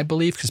believe what I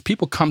believe, because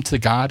people come to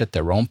God at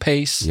their own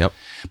pace. Yep.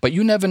 But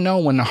you never know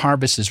when the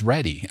harvest is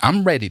ready.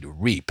 I'm ready to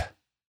reap.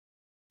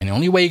 And the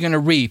only way you're going to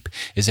reap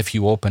is if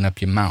you open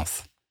up your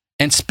mouth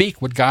and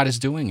speak what God is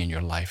doing in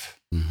your life.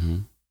 Mm-hmm.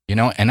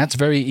 And that's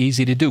very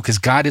easy to do because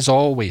God is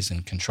always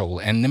in control.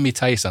 And let me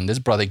tell you something. This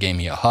brother gave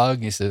me a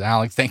hug. He said,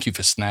 Alex, thank you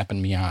for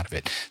snapping me out of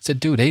it. I said,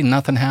 dude, ain't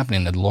nothing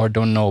happening that the Lord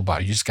don't know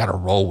about. You just got to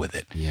roll with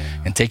it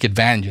and take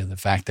advantage of the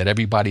fact that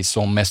everybody's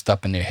so messed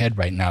up in their head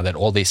right now that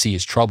all they see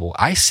is trouble.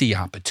 I see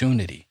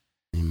opportunity.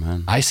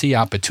 Amen. I see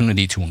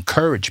opportunity to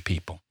encourage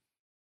people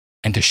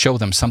and to show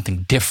them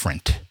something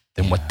different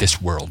than what this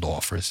world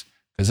offers.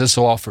 Because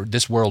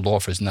this world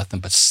offers nothing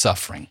but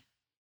suffering.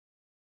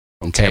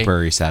 Okay?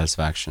 Temporary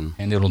satisfaction.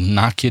 And it'll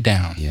knock you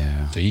down.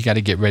 Yeah. So you got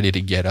to get ready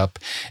to get up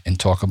and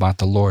talk about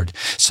the Lord.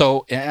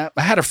 So I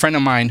had a friend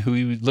of mine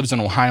who lives in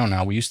Ohio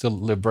now. We used to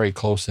live very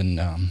close and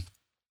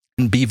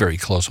be very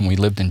close when we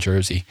lived in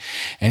Jersey.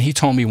 And he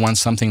told me once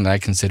something that I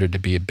considered to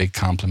be a big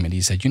compliment.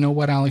 He said, you know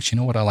what, Alex, you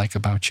know what I like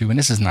about you? And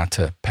this is not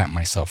to pat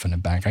myself in the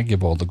back. I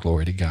give all the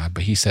glory to God.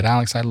 But he said,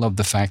 Alex, I love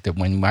the fact that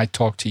when I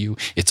talk to you,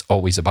 it's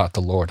always about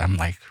the Lord. I'm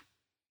like,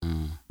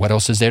 what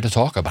else is there to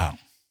talk about?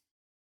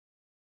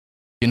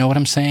 You know what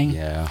I'm saying?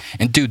 Yeah.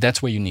 And dude,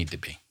 that's where you need to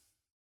be.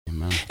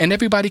 Amen. And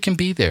everybody can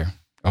be there.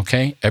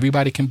 Okay?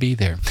 Everybody can be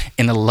there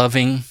in a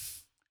loving,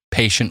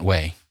 patient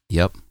way.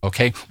 Yep.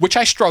 Okay? Which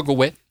I struggle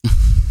with.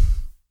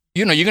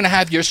 You're going to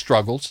have your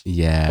struggles.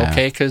 Yeah.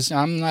 Okay? Because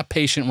I'm not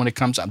patient when it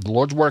comes. The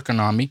Lord's working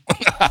on me.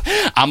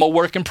 I'm a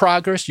work in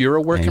progress. You're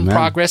a work in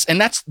progress. And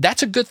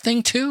that's a good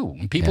thing too.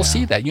 And people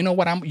see that. You know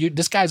what?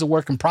 This guy's a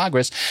work in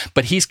progress,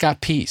 but he's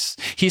got peace.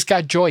 He's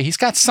got joy. He's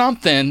got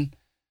something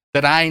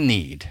that I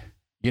need.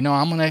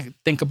 I'm going to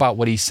think about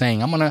what he's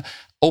saying. I'm going to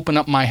open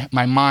up my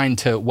mind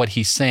to what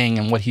he's saying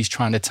and what he's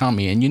trying to tell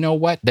me. And you know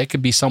what? There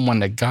could be someone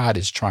that God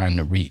is trying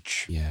to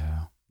reach.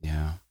 Yeah.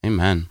 Yeah.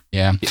 Amen.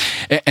 Yeah.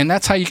 And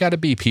that's how you got to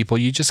be, people.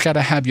 You just got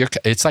to have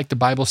it's like the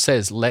Bible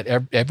says, let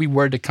every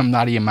word that comes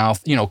out of your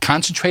mouth,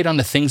 concentrate on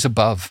the things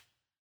above.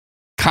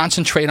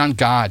 Concentrate on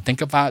God.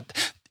 Think about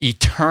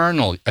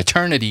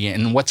eternity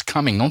and what's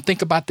coming. Don't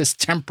think about this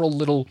temporal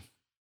little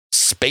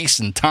space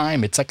and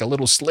time. It's like a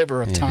little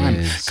sliver of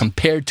time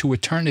compared to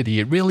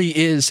eternity. It really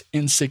is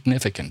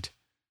insignificant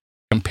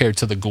compared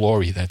to the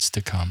glory that's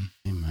to come.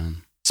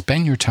 Amen.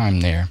 Spend your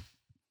time there.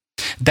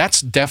 That's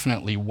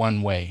definitely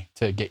one way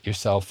to get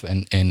yourself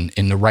in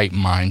the right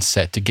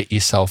mindset, to get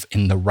yourself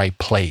in the right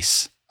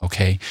place.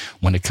 Okay,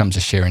 when it comes to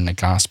sharing the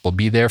gospel,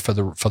 be there for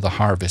the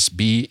harvest.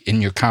 Be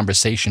in your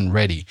conversation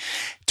ready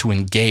to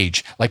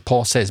engage. Like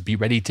Paul says, be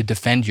ready to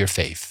defend your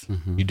faith.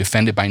 Mm-hmm. You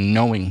defend it by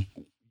knowing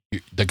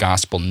the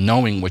gospel,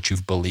 knowing what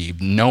you've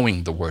believed,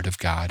 knowing the word of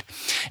God,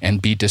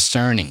 and be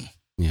discerning.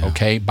 Yeah.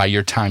 Okay, by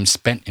your time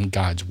spent in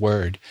God's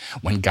word,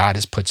 when God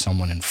has put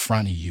someone in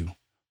front of you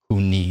who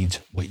needs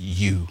what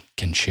you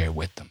can share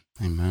with them.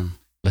 Amen.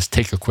 Let's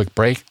take a quick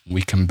break. When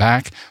we come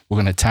back, we're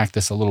going to attack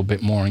this a little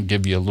bit more and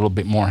give you a little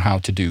bit more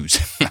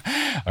how-to-dos.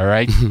 All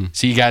right?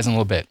 See you guys in a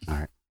little bit. All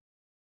right.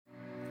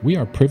 We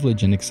are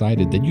privileged and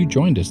excited that you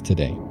joined us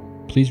today.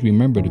 Please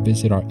remember to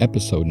visit our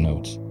episode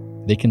notes.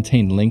 They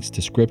contain links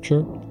to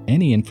scripture,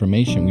 any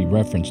information we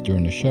referenced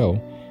during the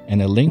show,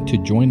 and a link to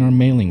join our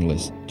mailing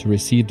list to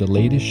receive the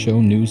latest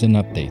show news and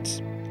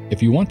updates.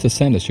 If you want to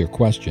send us your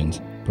questions,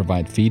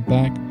 provide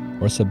feedback,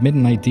 or submit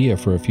an idea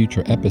for a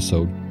future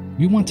episode,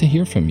 we want to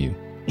hear from you.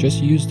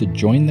 Just use the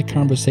Join the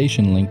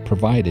Conversation link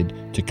provided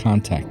to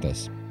contact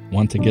us.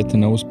 Want to get to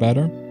know us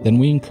better? Then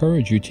we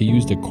encourage you to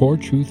use the Core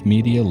Truth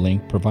Media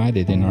link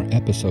provided in our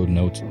episode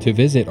notes to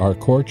visit our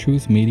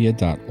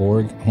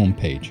coretruthmedia.org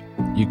homepage.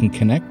 You can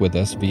connect with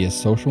us via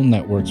social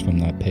networks from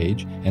that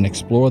page and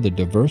explore the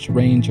diverse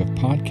range of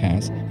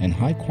podcasts and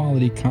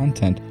high-quality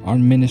content our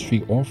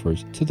ministry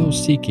offers to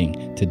those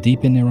seeking to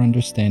deepen their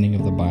understanding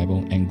of the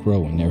Bible and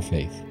grow in their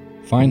faith.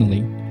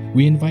 Finally,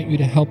 we invite you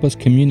to help us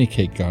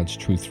communicate God's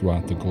truth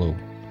throughout the globe.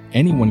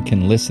 Anyone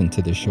can listen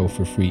to the show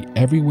for free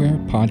everywhere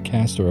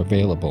podcasts are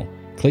available.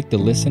 Click the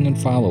listen and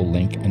follow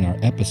link in our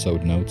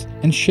episode notes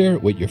and share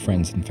it with your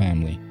friends and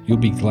family. You'll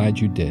be glad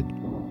you did.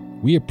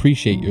 We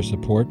appreciate your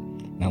support.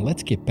 Now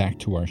let's get back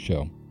to our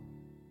show.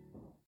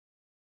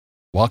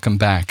 Welcome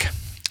back.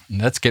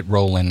 Let's get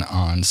rolling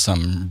on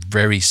some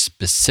very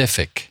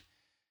specific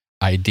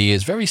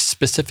ideas, very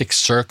specific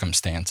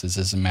circumstances,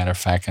 as a matter of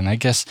fact. And I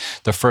guess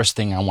the first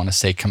thing I want to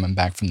say coming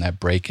back from that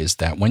break is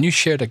that when you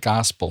share the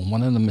gospel,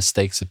 one of the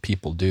mistakes that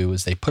people do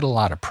is they put a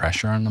lot of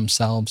pressure on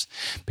themselves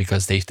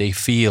because they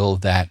feel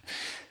that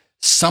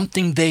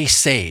something they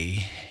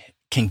say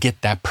can get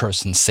that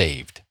person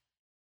saved,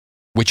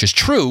 which is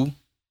true,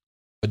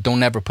 but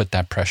don't ever put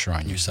that pressure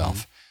on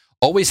yourself.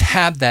 Always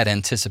have that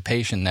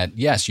anticipation that,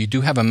 yes, you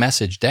do have a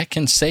message that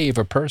can save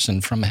a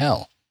person from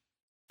hell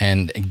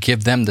and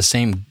give them the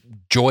same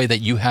joy that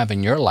you have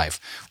in your life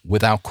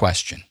without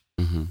question.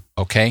 Mm-hmm.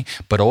 Okay?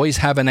 But always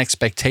have an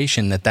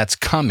expectation that that's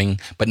coming,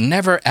 but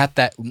never at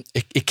that.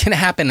 It can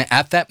happen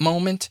at that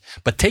moment,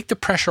 but take the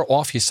pressure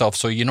off yourself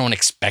so you don't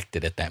expect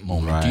it at that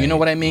moment. Right, do you know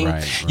what I mean?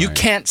 Right. You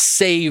can't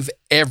save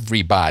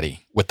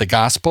everybody with the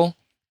gospel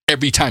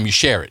every time you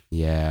share it.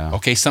 Yeah.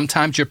 Okay?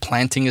 Sometimes you're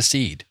planting a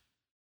seed.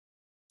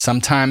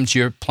 Sometimes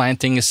you're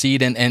planting a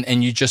seed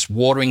and you're just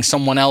watering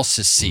someone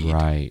else's seed.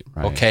 Right.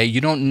 Okay?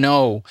 You don't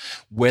know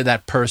where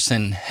that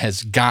person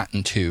has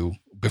gotten to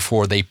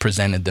before they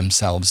presented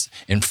themselves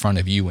in front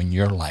of you in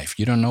your life.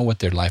 You don't know what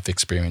their life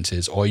experience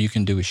is. All you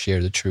can do is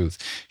share the truth,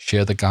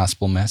 share the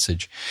gospel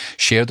message,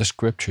 share the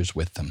scriptures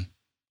with them.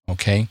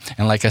 Okay?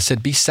 And like I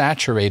said, be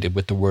saturated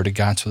with the word of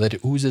God so that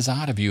it oozes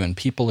out of you and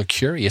people are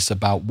curious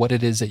about what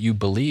it is that you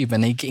believe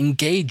and they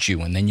engage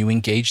you, and then you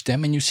engage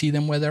them and you see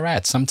them where they're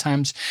at.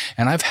 Sometimes,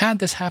 and I've had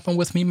this happen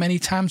with me many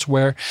times,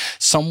 where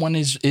someone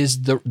is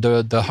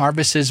the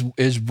harvest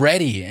is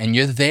ready and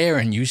you're there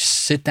and you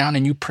sit down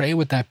and you pray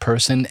with that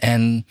person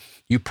and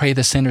you pray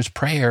the sinner's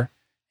prayer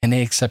and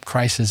they accept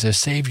Christ as their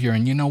Savior.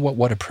 And you know what?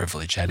 What a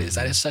privilege that is.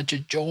 That is such a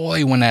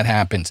joy when that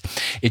happens.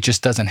 It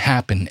just doesn't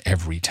happen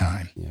every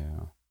time. Yeah.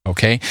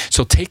 Okay,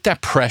 so take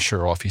that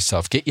pressure off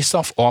yourself. Get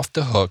yourself off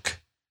the hook.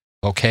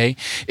 Okay,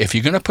 if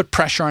you're going to put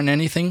pressure on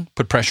anything,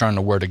 put pressure on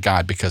the Word of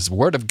God, because the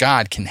Word of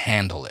God can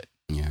handle it.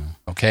 Yeah.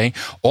 Okay,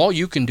 all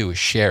you can do is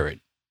share it.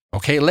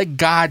 Okay, let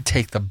God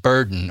take the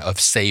burden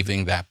of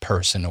saving that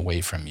person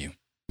away from you.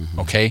 Mm-hmm.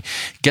 Okay,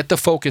 get the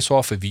focus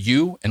off of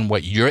you and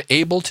what you're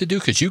able to do,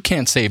 because you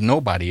can't save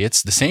nobody.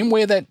 It's the same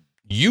way that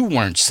you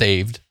weren't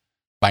saved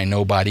by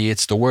nobody.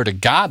 It's the word of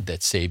God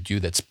that saved you,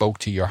 that spoke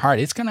to your heart.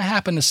 It's going to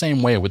happen the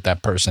same way with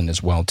that person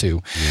as well,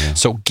 too. Yeah.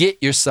 So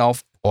get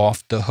yourself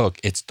off the hook.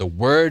 It's the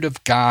word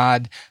of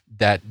God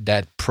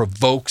that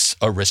provokes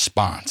a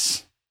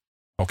response.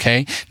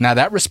 Okay? Now,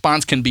 that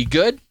response can be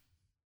good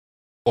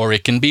or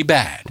it can be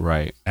bad.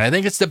 Right. And I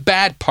think it's the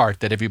bad part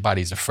that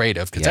everybody's afraid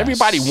of, because Yes.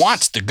 everybody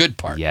wants the good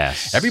part.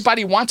 Yes.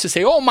 Everybody wants to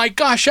say, oh my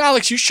gosh,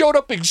 Alex, you showed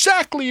up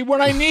exactly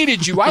when I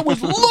needed you. I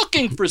was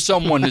looking for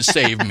someone to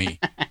save me.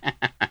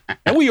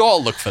 And we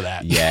all look for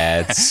that.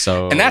 Yeah, it's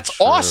so And that's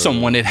true.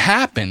 awesome when it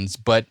happens,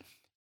 but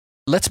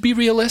let's be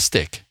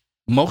realistic.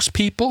 Most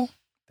people,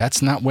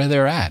 that's not where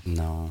they're at.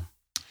 No.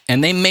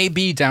 And they may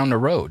be down the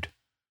road,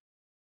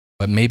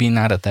 but maybe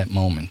not at that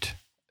moment.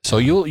 So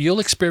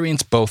you'll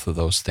experience both of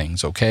those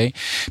things, okay?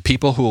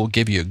 People who will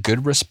give you a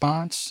good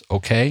response,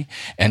 okay?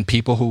 And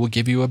people who will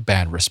give you a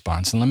bad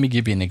response. And let me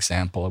give you an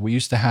example. We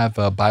used to have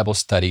a Bible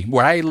study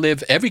where I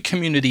live, every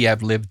community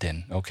I've lived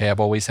in, okay? I've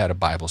always had a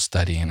Bible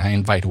study, and I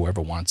invite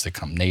whoever wants to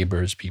come,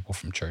 neighbors, people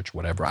from church,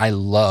 whatever. I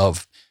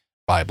love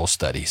Bible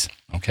studies,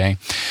 okay?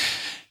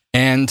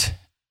 And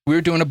we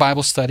were doing a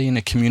Bible study in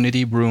a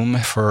community room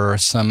for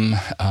some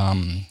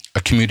a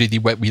community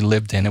that we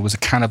lived in. It was a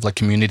kind of like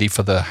community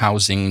for the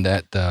housing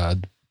that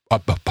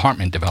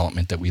apartment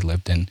development that we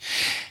lived in.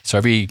 So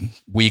every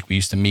week we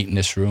used to meet in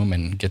this room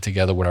and get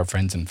together with our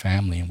friends and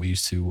family, and we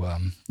used to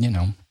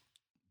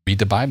read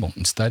the Bible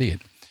and study it.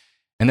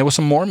 And there were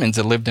some Mormons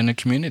that lived in the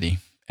community,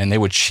 and they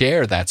would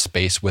share that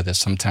space with us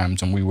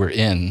sometimes when we were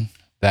in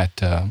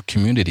that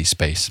community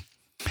space.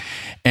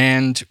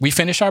 And we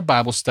finished our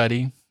Bible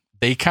study.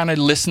 They kind of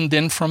listened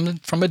in from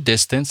a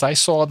distance. I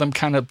saw them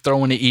kind of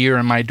throwing an ear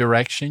in my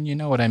direction, you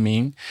know what I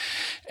mean?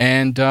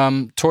 And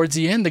towards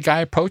the end, the guy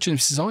approached him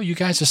and says, oh, you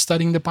guys are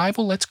studying the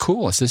Bible? That's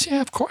cool. I says,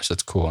 yeah, of course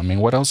it's cool. I mean,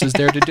 what else is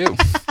there to do?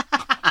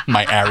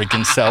 My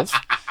arrogant self.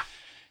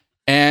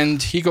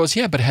 And he goes,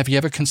 yeah, but have you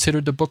ever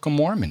considered the Book of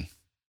Mormon?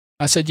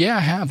 I said, yeah, I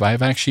have.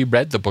 I've actually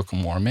read the Book of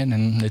Mormon,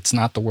 and it's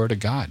not the Word of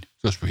God.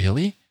 He goes,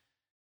 really?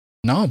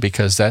 No,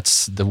 because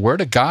that's the Word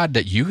of God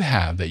that you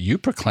have, that you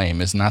proclaim,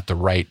 is not the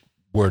right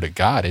Word of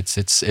God.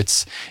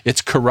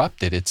 It's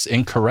corrupted. It's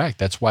incorrect.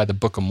 That's why the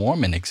Book of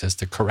Mormon exists,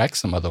 to correct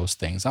some of those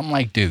things. I'm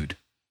like, dude,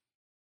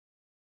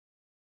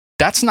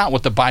 that's not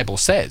what the Bible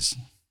says.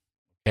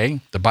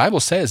 Okay? The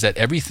Bible says that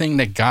everything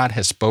that God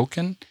has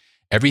spoken,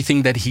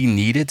 everything that he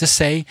needed to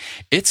say,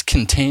 it's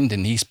contained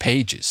in these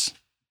pages.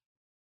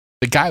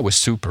 The guy was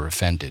super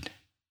offended.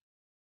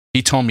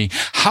 He told me,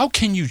 how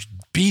can you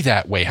be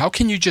that way? How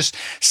can you just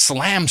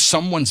slam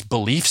someone's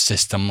belief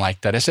system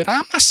like that? I said,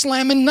 I'm not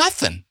slamming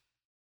nothing.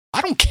 I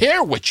don't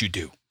care what you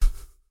do.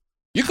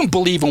 You can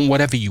believe in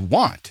whatever you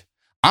want.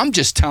 I'm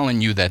just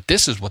telling you that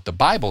this is what the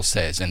Bible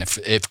says. And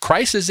if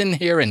Christ is in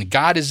here and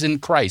God is in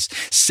Christ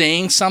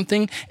saying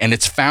something and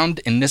it's found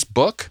in this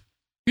book,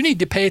 you need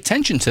to pay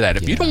attention to that.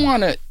 If you don't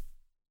want to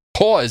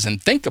pause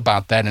and think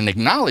about that and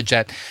acknowledge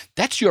that,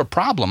 that's your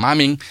problem. I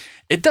mean,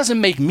 it doesn't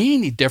make me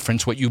any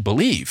difference what you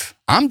believe.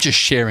 I'm just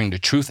sharing the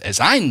truth as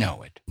I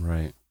know it.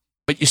 Right.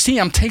 But you see,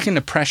 I'm taking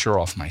the pressure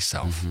off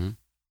myself. Mm-hmm.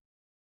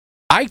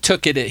 He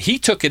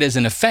took it as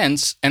an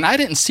offense, and I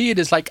didn't see it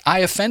as like I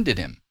offended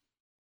him.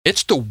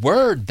 It's the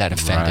word that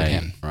offended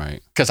him.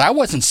 Right. Because I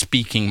wasn't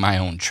speaking my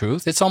own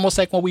truth. It's almost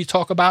like what we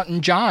talk about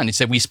in John. He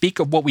said, we speak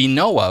of what we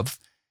know of,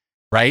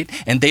 right?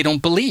 And they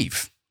don't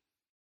believe,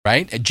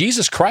 right?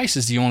 Jesus Christ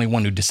is the only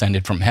one who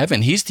descended from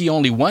heaven. He's the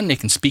only one that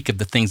can speak of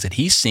the things that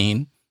he's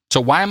seen. So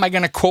why am I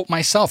going to quote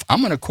myself? I'm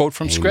going to quote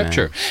from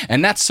Scripture.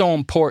 And that's so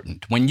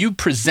important. When you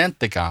present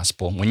the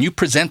gospel, when you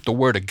present the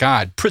word of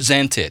God,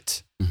 present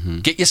it. Mm-hmm.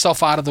 Get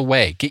yourself out of the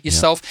way. Get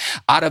yourself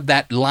out of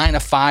that line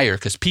of fire,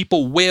 because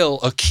people will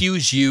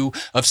accuse you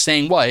of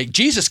saying, well,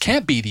 Jesus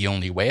can't be the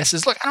only way. I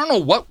says, look, I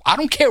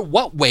don't care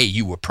what way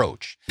you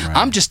approach. Right.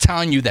 I'm just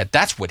telling you that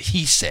that's what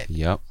he said.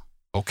 Yep.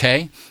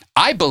 Okay?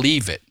 I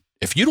believe it.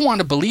 If you don't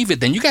want to believe it,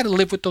 then you got to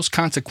live with those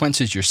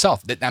consequences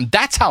yourself. And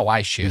that's how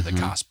I share the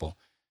gospel.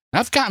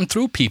 I've gotten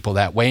through people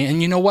that way,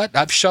 and you know what?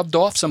 I've shoved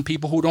off some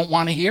people who don't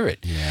want to hear it.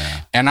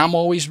 Yeah. And I'm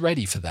always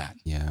ready for that.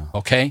 Yeah.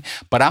 Okay?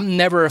 But I'm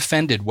never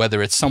offended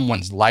whether it's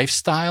someone's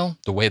lifestyle,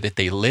 the way that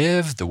they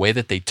live, the way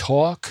that they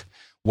talk,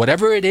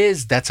 whatever it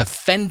is that's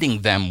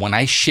offending them when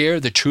I share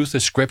the truth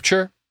of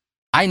Scripture,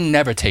 I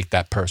never take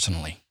that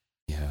personally.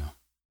 Yeah.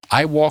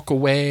 I walk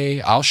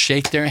away, I'll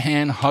shake their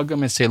hand, hug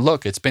them, and say,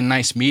 look, it's been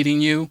nice meeting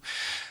you.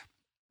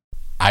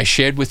 I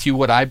shared with you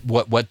what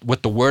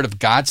the Word of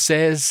God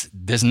says.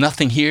 There's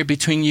nothing here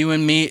between you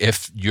and me.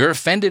 If you're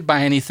offended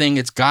by anything,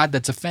 it's God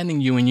that's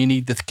offending you, and you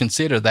need to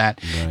consider that,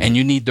 and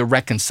you need to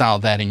reconcile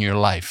that in your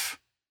life.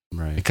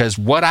 Right. Because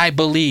what I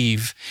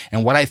believe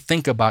and what I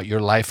think about your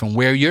life and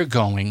where you're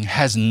going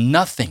has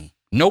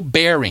no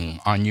bearing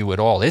on you at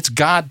all. It's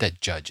God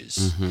that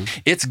judges. Mm-hmm.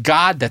 It's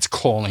God that's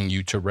calling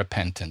you to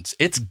repentance.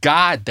 It's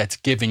God that's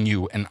giving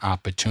you an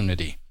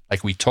opportunity.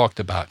 Like we talked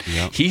about.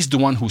 Yep. He's the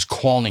one who's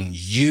calling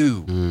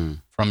you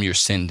from your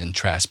sin and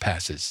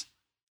trespasses.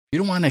 You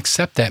don't want to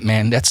accept that,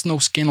 man. That's no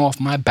skin off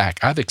my back.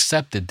 I've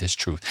accepted this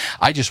truth.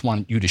 I just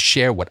want you to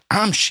share what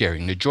I'm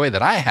sharing, the joy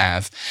that I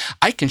have.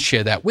 I can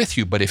share that with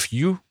you. But if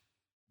you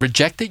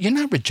reject it, you're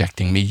not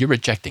rejecting me. You're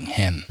rejecting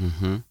him.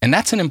 Mm-hmm. And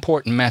that's an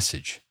important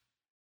message,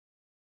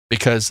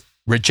 because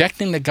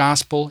rejecting the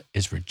gospel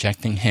is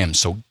rejecting him.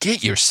 So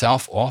get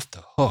yourself off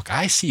the hook.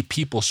 I see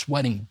people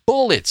sweating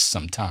bullets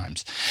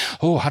sometimes.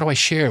 Oh, how do I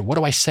share? What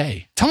do I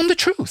say? Tell them the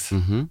truth.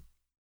 Mm-hmm.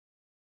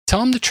 Tell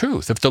them the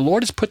truth. If the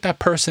Lord has put that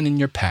person in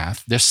your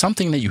path, there's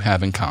something that you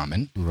have in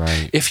common.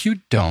 Right. If you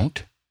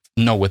don't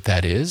know what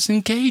that is,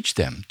 engage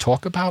them.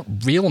 Talk about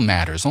real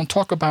matters. Don't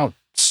talk about,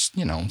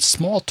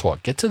 small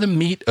talk. Get to the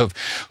meat of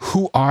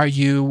who are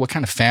you? What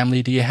kind of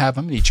family do you have?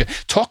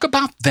 Talk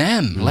about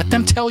them. Mm-hmm. Let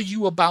them tell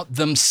you about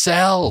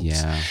themselves.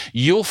 Yeah.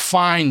 You'll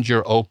find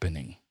your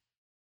opening.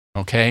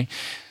 Okay?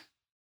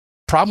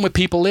 Problem with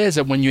people is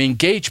that when you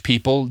engage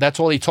people, that's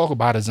all they talk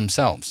about is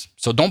themselves.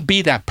 So don't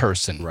be that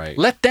person. Right.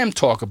 Let them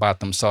talk about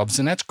themselves,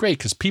 and that's great,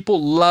 because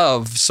people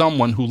love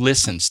someone who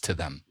listens to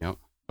them. Yep.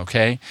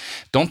 Okay?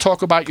 Don't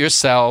talk about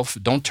yourself.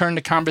 Don't turn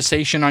the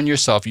conversation on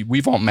yourself.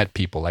 We've all met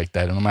people like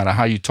that. And no matter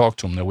how you talk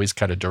to them, they always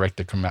kind of direct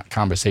the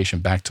conversation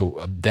back to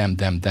them.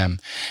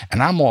 And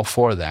I'm all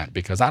for that,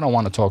 because I don't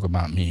want to talk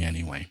about me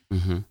anyway.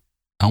 Mm-hmm.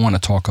 I want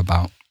to talk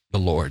about the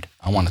Lord.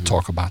 I want to Mm-hmm.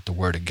 talk about the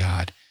Word of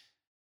God.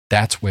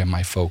 That's where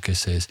my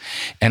focus is.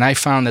 And I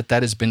found that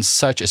has been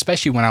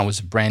especially when I was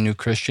a brand new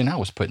Christian, I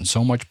was putting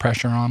so much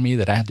pressure on me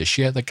that I had to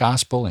share the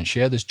gospel and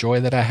share this joy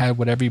that I had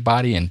with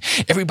everybody. And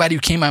everybody who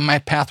came on my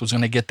path was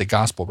going to get the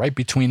gospel right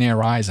between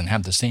their eyes and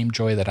have the same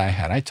joy that I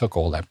had. I took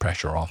all that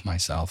pressure off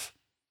myself.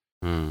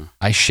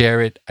 I share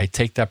it. I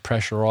take that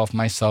pressure off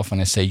myself, and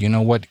I say, you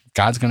know what?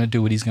 God's going to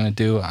do what he's going to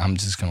do. I'm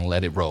just going to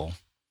let it roll.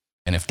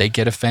 And if they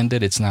get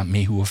offended, it's not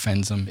me who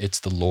offends them. It's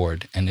the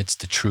Lord, and it's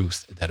the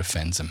truth that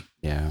offends them.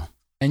 Yeah.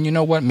 And you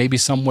know what? Maybe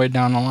somewhere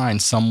down the line,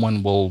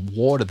 someone will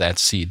water that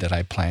seed that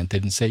I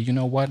planted and say, you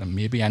know what?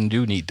 Maybe I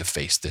do need to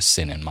face this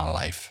sin in my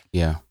life.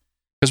 Yeah.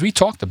 Because we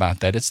talked about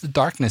that. It's the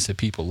darkness that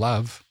people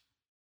love.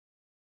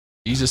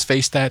 Jesus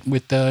faced that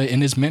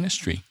in his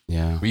ministry.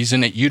 Yeah. Reason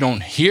that you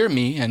don't hear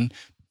me and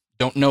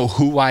don't know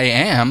who I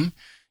am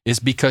is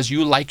because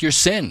you like your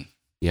sin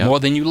more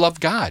than you love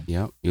God.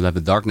 Yeah. You love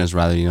the darkness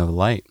rather than the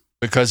light.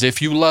 Because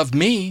if you love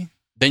me,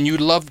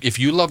 if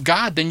you love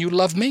God, then you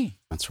love me.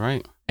 That's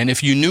right. And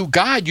if you knew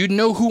God, you'd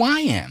know who I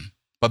am.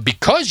 But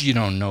because you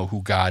don't know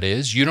who God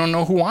is, you don't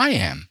know who I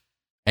am.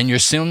 And your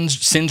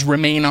sins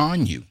remain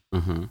on you.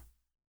 Mm-hmm.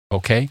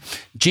 Okay?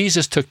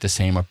 Jesus took the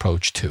same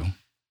approach too.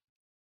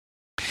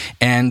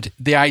 And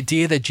the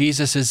idea that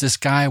Jesus is this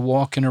guy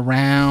walking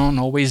around,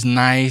 always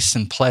nice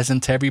and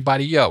pleasant to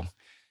everybody,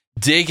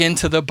 dig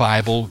into the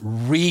Bible,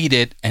 read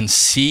it, and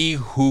see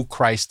who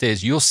Christ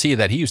is. You'll see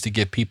that he used to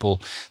give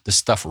people the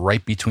stuff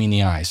right between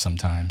the eyes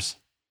sometimes.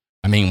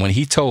 I mean, when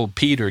he told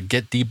Peter,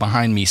 get thee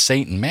behind me,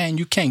 Satan, man,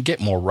 you can't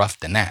get more rough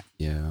than that.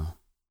 Yeah.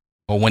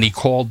 Or when he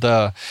called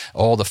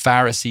all the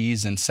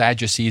Pharisees and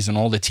Sadducees and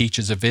all the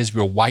teachers of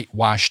Israel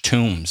whitewashed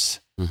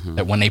tombs,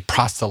 that when they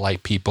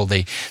proselyte people,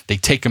 they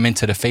take them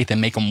into the faith and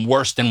make them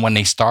worse than when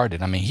they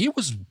started. I mean, he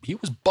was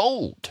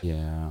bold.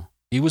 Yeah.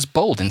 He was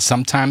bold, and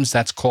sometimes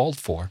that's called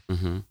for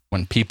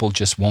when people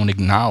just won't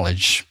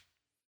acknowledge.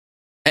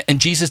 And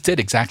Jesus did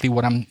exactly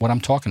what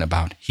I'm talking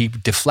about. He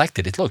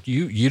deflected it. Look,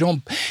 you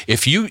don't.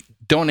 If you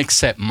don't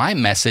accept my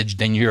message,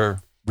 then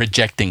you're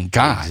rejecting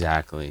God.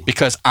 Exactly.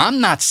 Because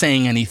I'm not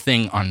saying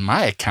anything on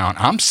my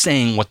account. I'm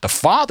saying what the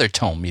Father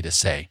told me to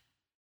say.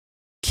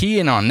 Key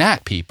in on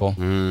that, people.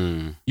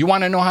 You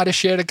want to know how to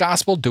share the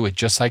gospel? Do it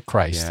just like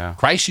Christ. Yeah.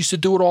 Christ used to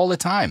do it all the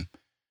time.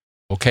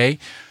 Okay?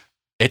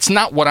 It's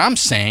not what I'm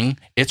saying.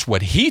 It's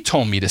what he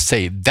told me to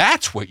say.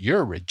 That's what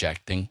you're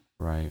rejecting.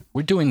 Right.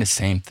 We're doing the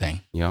same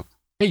thing. Yep.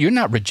 Hey, you're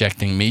not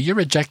rejecting me. You're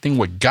rejecting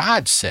what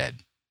God said.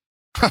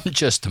 I'm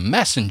just a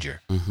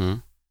messenger.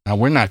 Now,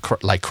 we're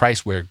not like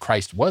Christ where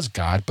Christ was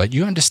God, but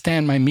you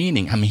understand my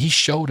meaning. I mean, he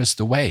showed us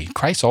the way.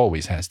 Christ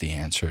always has the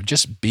answer.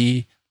 Just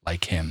be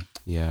like him.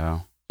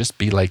 Yeah. Just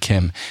be like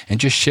him and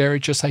just share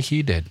it just like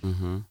he did.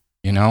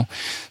 You know,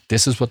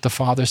 this is what the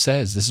Father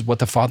says. This is what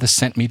the Father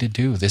sent me to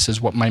do. This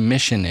is what my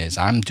mission is.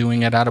 I'm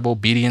doing it out of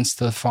obedience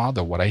to the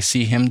Father. What I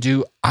see him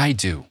do, I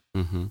do.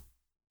 You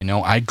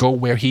know, I go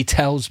where he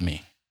tells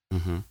me.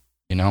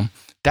 You know,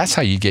 that's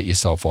how you get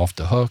yourself off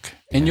the hook.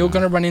 And you're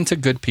going to run into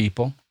good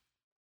people.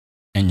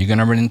 And you're going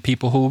to run into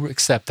people who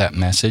accept that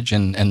message.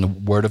 And the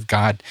word of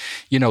God,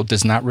 you know,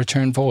 does not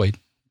return void.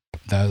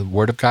 The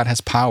word of God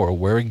has power.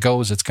 Where it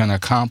goes, it's going to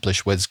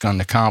accomplish what it's going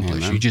to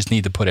accomplish. Amen. You just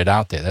need to put it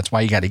out there. That's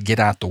why you got to get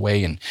out the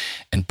way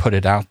and put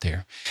it out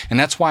there. And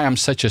that's why I'm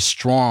such a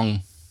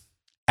strong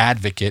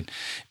advocate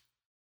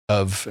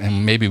of,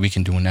 and maybe we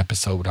can do an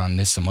episode on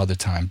this some other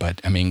time,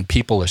 but I mean,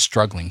 people are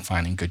struggling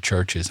finding good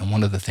churches. And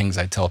one of the things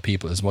I tell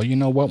people is, well, you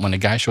know what? When a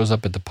guy shows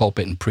up at the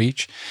pulpit and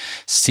preach,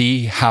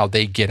 see how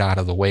they get out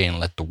of the way and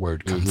let the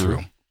word come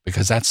through.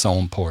 Because that's so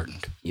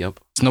important. Yep.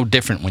 It's no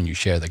different when you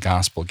share the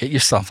gospel. Get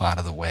yourself out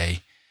of the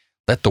way.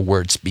 Let the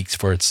word speak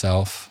for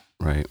itself.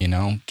 Right. You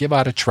know, give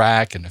out a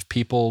track, and if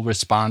people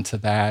respond to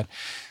that,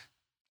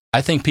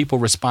 I think people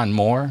respond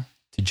more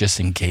to just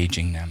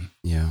engaging them.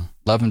 Yeah.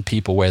 Loving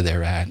people where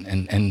they're at.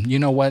 And you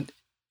know what?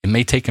 It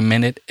may take a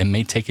minute. It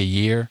may take a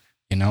year.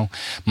 You know,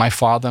 my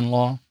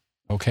father-in-law,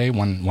 okay,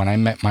 when I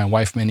met my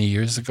wife many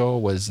years ago,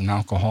 was an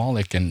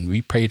alcoholic, and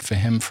we prayed for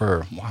him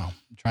for, wow,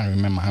 I'm trying to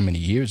remember how many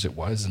years it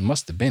was. It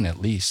must have been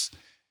at least,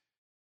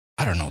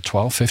 I don't know,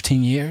 12,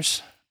 15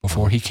 years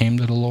before he came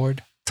to the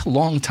Lord. It's a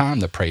long time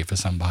to pray for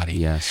somebody.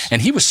 Yes.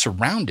 And he was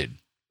surrounded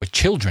with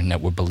children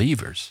that were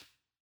believers.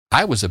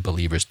 I was a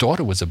believer. His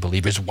daughter was a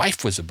believer. His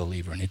wife was a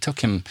believer. And it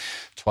took him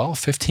 12,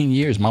 15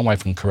 years. My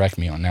wife can correct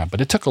me on that,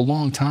 but it took a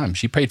long time.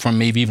 She prayed for him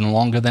maybe even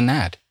longer than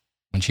that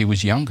when she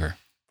was younger.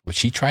 But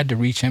she tried to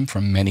reach him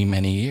for many,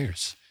 many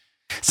years.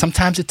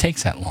 Sometimes it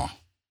takes that long,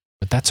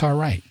 but that's all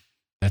right.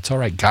 That's all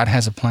right. God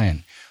has a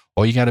plan.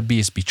 All you got to be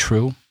is be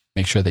true.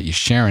 Make sure that you're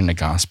sharing the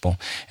gospel,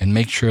 and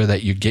make sure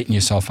that you're getting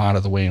yourself out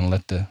of the way and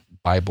let the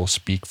Bible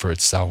speak for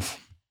itself.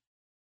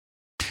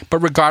 But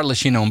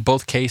regardless, you know, in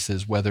both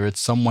cases, whether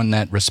it's someone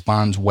that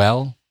responds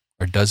well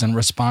or doesn't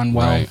respond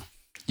well, Right.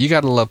 you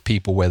got to love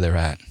people where they're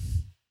at.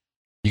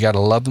 You got to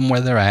love them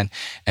where they're at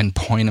and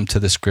point them to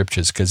the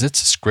scriptures, because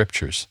it's the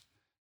scriptures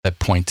that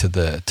point to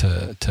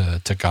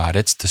to God.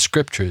 It's the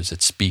scriptures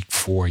that speak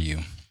for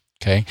you.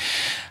 Okay.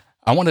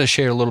 I wanted to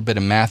share a little bit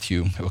of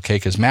Matthew, okay,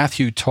 because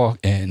Matthew 12,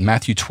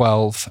 Matthew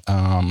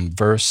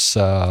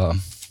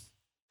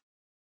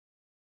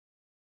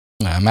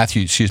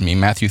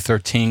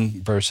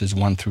 13, verses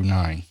 1 through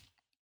 9.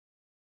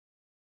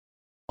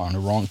 On the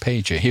wrong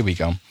page here. Here we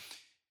go.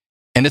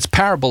 And it's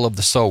parable of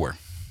the sower.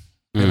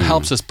 It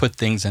helps us put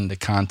things into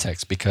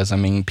context, because, I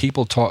mean,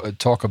 people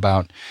talk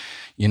about,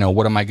 you know,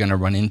 what am I going to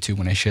run into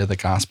when I share the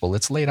gospel?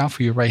 It's laid out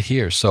for you right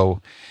here.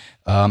 So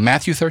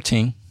Matthew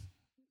 13,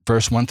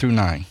 verse 1 through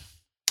 9.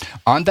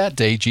 On that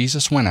day,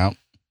 Jesus went out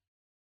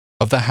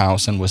of the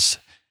house and was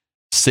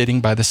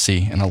sitting by the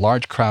sea, and a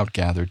large crowd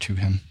gathered to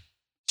him.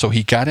 So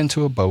he got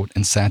into a boat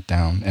and sat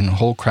down, and the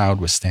whole crowd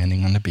was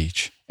standing on the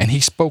beach. And he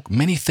spoke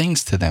many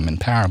things to them in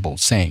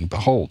parables, saying,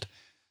 Behold,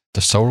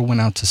 the sower went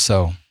out to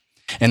sow.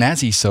 And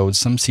as he sowed,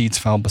 some seeds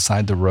fell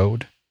beside the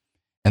road,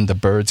 and the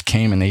birds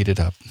came and ate it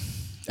up.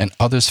 And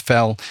others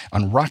fell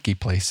on rocky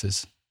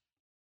places,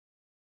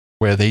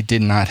 where they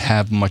did not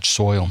have much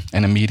soil,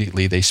 and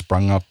immediately they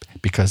sprung up,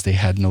 because they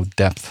had no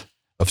depth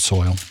of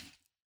soil.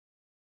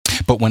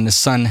 But when the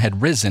sun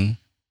had risen,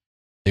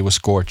 they were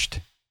scorched,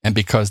 and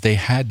because they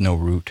had no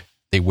root,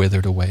 they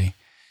withered away.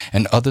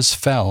 And others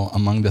fell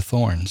among the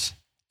thorns,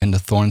 and the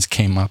thorns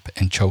came up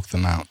and choked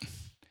them out.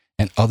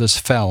 And others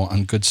fell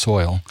on good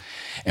soil,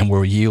 and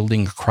were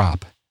yielding a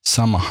crop,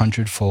 some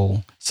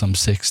 100-fold, some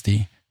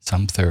 60,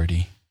 some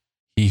 30.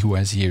 He who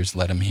has ears,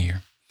 let him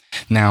hear.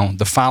 Now,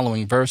 the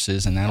following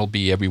verses, and that'll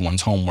be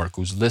everyone's homework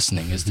who's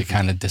listening, is to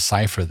kind of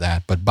decipher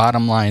that. But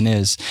bottom line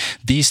is,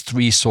 these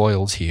three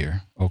soils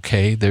here,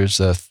 okay,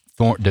 there's a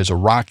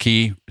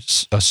rocky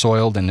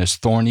soil, and there's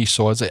thorny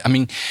soils. I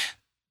mean,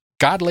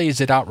 God lays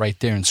it out right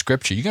there in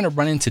Scripture. You're going to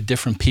run into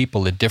different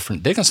people at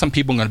different. Some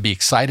people are going to be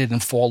excited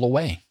and fall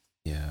away.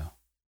 Yeah.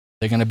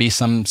 They're going to be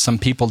some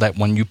people that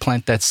when you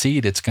plant that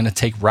seed, it's going to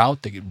take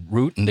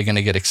root, and they're going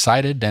to get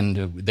excited, and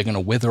they're going to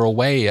wither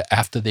away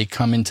after they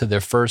come into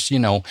their first,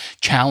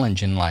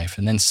 challenge in life.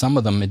 And then some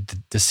of them,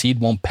 the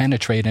seed won't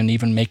penetrate and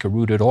even make a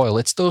rooted oil.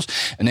 It's those,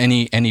 and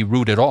any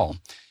root at all.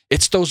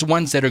 It's those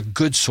ones that are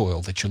good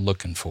soil that you're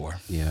looking for.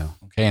 Yeah.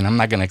 Okay, and I'm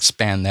not going to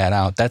expand that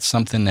out. That's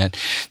something that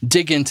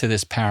dig into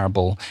this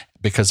parable,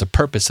 because the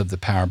purpose of the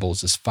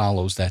parables is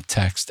follows that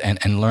text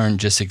and learn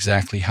just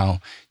exactly how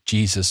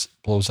Jesus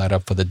blows that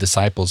up for the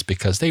disciples,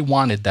 because they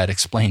wanted that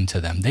explained to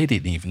them. They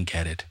didn't even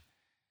get it.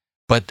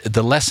 But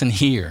the lesson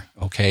here,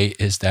 okay,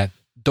 is that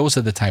those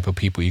are the type of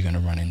people you're going to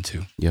run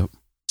into. Yep.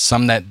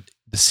 Some that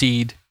the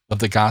seed of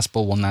the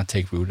gospel will not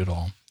take root at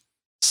all.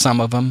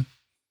 Some of them,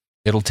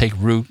 it'll take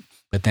root,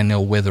 but then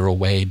they'll wither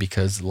away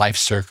because life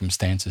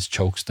circumstances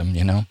chokes them,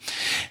 And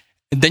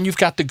then you've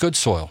got the good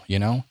soil,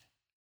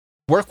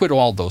 Work with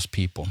all those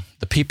people.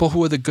 The people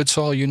who are the good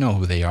soil, you know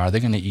who they are. They're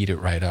going to eat it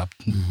right up.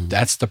 Mm-hmm.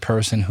 That's the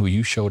person who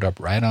you showed up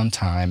right on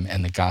time,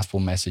 and the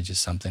gospel message is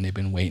something they've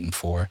been waiting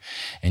for,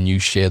 and you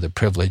share the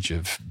privilege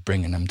of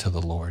bringing them to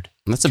the Lord.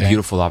 And that's a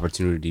beautiful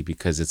opportunity,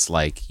 because it's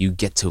like you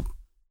get to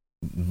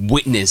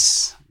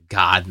witness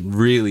God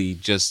really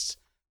just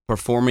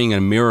performing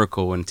a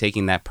miracle and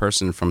taking that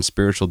person from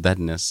spiritual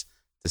deadness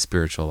to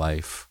spiritual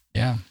life.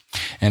 Yeah.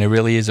 And it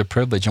really is a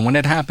privilege. And when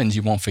it happens,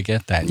 you won't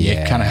forget that. You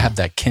kind of have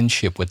that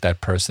kinship with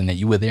that person, that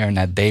you were there in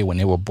that day when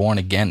they were born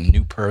again, a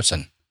new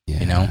person.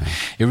 Yeah.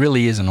 It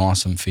really is an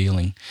awesome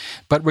feeling.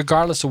 But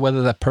regardless of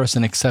whether that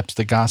person accepts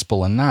the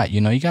gospel or not,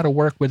 you got to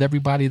work with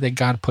everybody that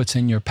God puts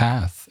in your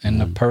path. And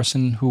the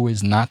person who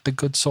is not the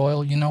good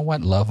soil, you know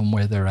what? Love them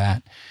where they're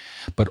at.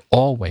 But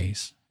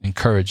always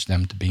encourage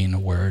them to be in the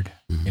Word.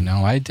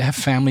 I have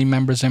family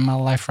members in my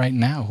life right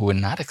now who are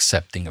not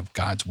accepting of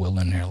God's will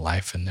in their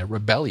life, and they're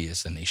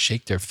rebellious, and they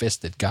shake their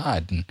fist at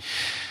God,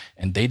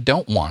 and they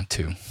don't want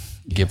to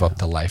give up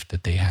the life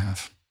that they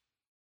have.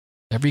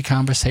 Every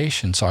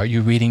conversation. So are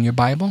you reading your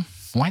Bible?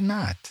 Why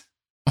not?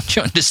 Don't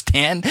you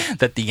understand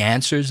that the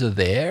answers are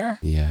there?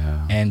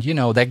 Yeah. And,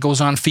 that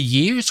goes on for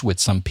years with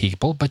some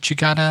people, but you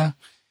gotta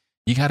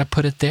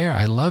put it there.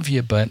 I love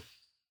you, but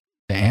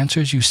the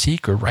answers you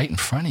seek are right in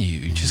front of you.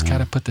 You just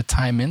gotta put the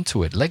time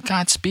into it. Let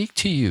God speak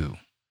to you.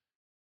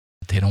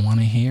 But they don't want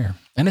to hear.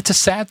 And it's a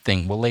sad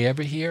thing. Will they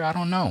ever hear? I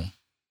don't know.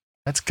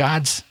 That's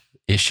God's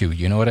issue.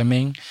 You know what I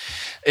mean?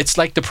 It's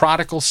like the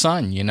prodigal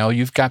son.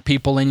 You've got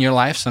people in your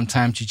life.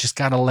 Sometimes you just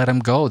got to let them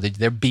go.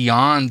 They're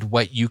beyond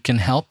what you can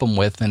help them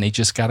with, and they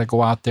just got to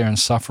go out there and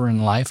suffer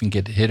in life and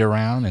get hit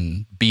around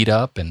and beat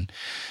up and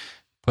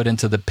put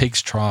into the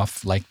pig's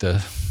trough like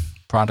the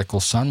prodigal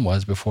son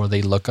was before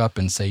they look up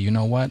and say, you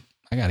know what?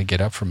 I got to get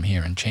up from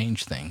here and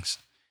change things.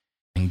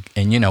 And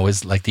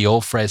it's like the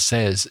old phrase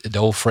says,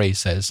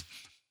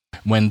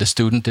 when the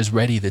student is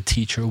ready, the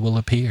teacher will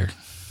appear.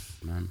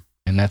 Amen.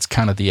 And that's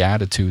kind of the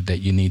attitude that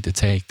you need to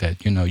take,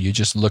 that, you're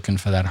just looking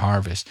for that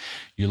harvest.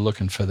 You're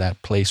looking for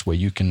that place where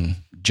you can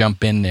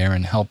jump in there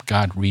and help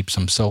God reap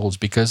some souls.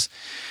 Because,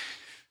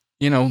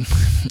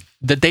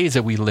 the days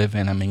that we live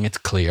in, it's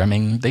clear.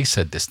 They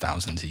said this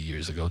thousands of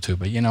years ago too,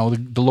 but,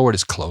 the Lord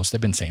is close. They've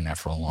been saying that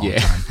for a long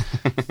time.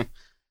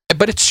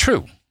 But it's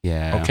true.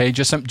 Yeah. Okay.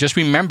 Just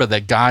remember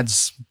that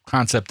God's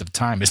concept of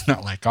time is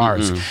not like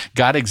ours.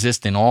 God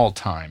exists in all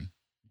time.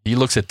 He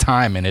looks at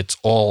time and it's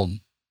all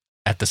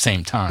at the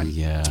same time.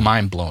 Yeah. It's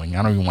mind blowing.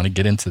 I don't even want to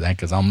get into that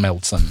because I'll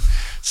melt some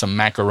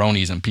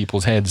macaronis in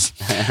people's heads.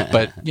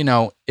 But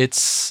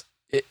it's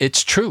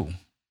true.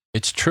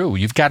 It's true.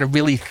 You've got to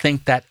really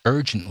think that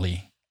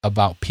urgently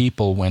about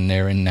people when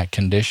they're in that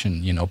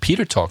condition.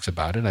 Peter talks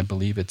about it. I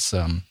believe it's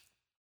in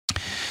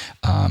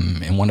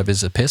one of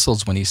his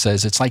epistles when he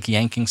says it's like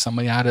yanking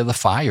somebody out of the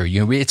fire.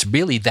 It's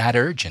really that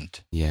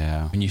urgent.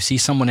 Yeah. When you see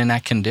someone in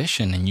that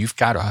condition and you've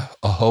got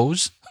a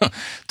hose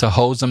to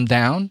hose them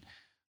down,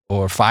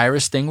 or fire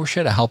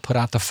extinguisher to help put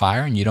out the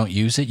fire, and you don't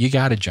use it, you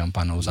got to jump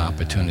on those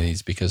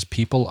opportunities, because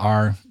people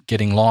are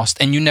getting lost,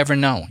 and you never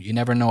know. You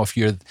never know if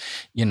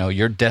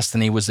your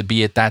destiny was to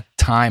be at that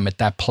time, at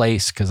that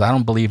place, because I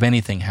don't believe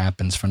anything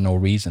happens for no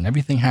reason.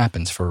 Everything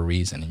happens for a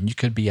reason, and you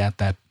could be at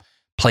that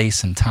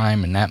place and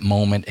time and that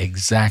moment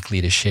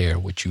exactly to share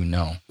what you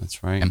know.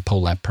 That's right. And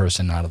pull that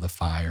person out of the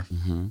fire.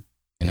 Mm-hmm.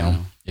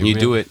 And you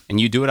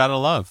do it out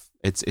of love.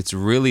 It's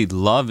really,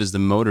 love is the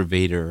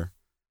motivator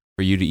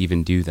for you to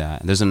even do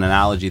that. There's an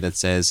analogy that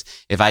says,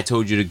 if I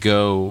told you to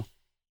go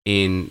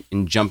in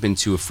and jump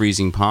into a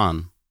freezing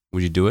pond,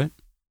 would you do it?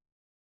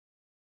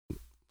 If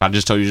I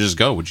just told you to just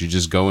go, would you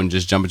just go and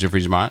just jump into a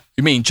freezing pond?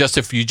 You mean just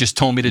if you just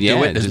told me to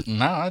do it?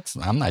 No,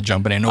 I'm not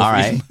jumping in. All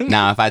right.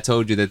 Now, if I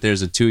told you that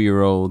there's a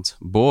 2-year-old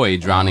boy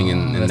drowning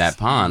in that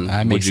pond,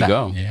 would you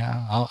go?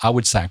 Yeah, I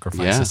would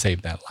sacrifice to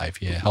save that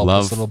life. Yeah, help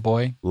this little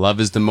boy. Love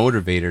is the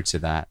motivator to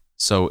that.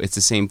 So it's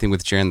the same thing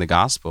with sharing the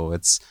gospel.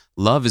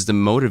 Love is the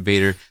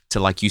motivator to,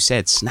 like you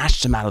said,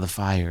 snatch them out of the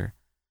fire,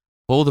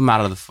 pull them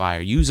out of the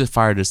fire, use a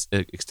fire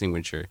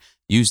extinguisher,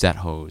 use that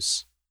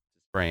hose,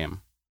 spray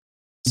them.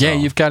 So, yeah,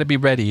 you've got to be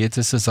ready.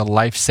 This is a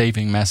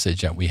life-saving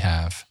message that we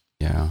have.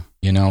 Yeah.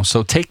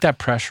 So take that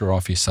pressure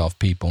off yourself,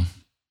 people.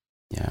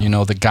 Yeah.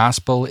 The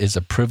gospel is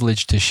a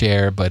privilege to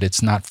share, but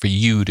it's not for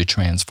you to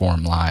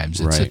transform lives.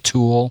 It's a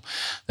tool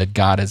that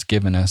God has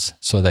given us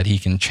so that he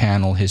can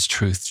channel his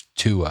truth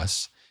to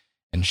us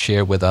and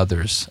share with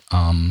others.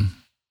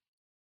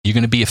 You're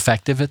going to be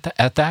effective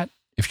at that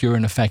if you're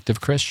an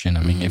effective Christian.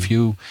 If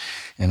you,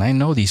 and I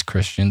know these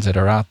Christians that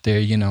are out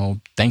there,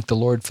 thank the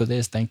Lord for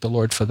this, thank the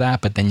Lord for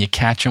that, but then you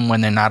catch them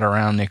when they're not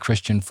around their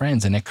Christian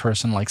friends and they're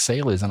cursing like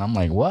sailors. And I'm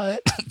like,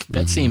 what?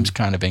 That seems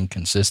kind of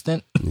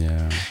inconsistent.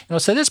 Yeah.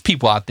 So there's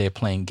people out there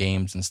playing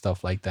games and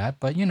stuff like that,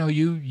 but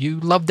you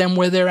love them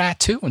where they're at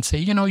too, and say,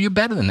 you're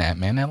better than that,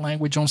 man. That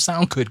language don't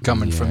sound good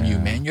coming from you,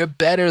 man. You're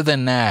better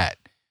than that.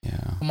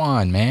 Yeah. Come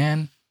on,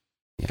 man.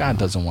 Yeah. God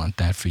doesn't want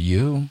that for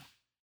you.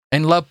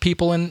 And love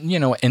people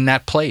in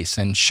that place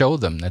and show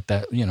them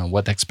that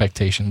what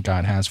expectation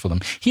God has for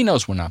them. He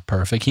knows we're not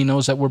perfect. He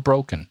knows that we're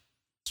broken.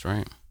 That's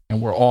right.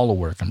 And we're all a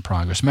work in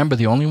progress. Remember,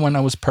 the only one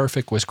that was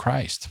perfect was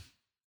Christ.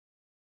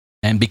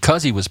 And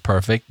because he was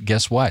perfect,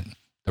 guess what?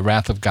 The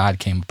wrath of God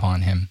came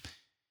upon him,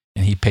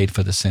 and he paid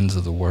for the sins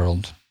of the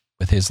world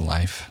with his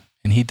life.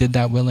 And he did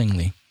that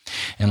willingly.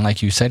 And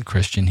like you said,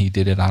 Christian, he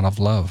did it out of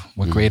love.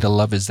 What greater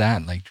love is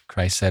that? Like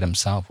Christ said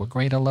himself, what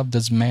greater love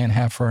does man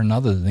have for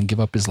another than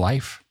give up his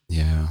life?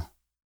 Yeah.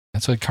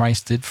 That's what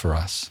Christ did for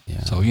us.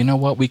 Yeah. So you know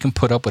what? We can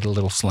put up with a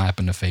little slap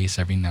in the face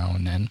every now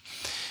and then.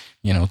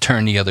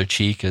 Turn the other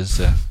cheek,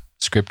 as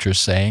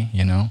scriptures say,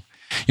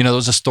 there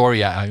was a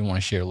story, I want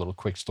to share a little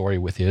quick story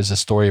with you. There's a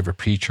story of a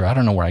preacher. I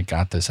don't know where I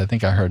got this. I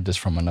think I heard this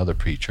from another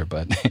preacher,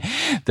 but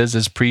there's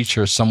this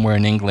preacher somewhere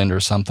in England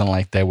or something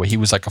like that where he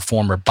was like a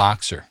former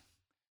boxer.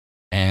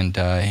 And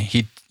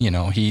he'd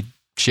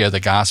share the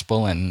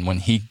gospel, and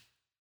when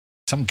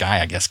some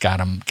guy, I guess, got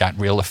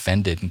real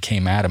offended and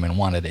came at him and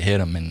wanted to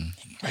hit him, and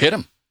hit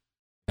him.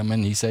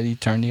 And he said he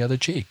turned the other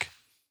cheek.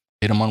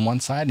 Hit him on one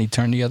side, and he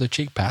turned the other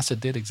cheek. Pastor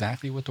did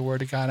exactly what the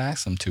Word of God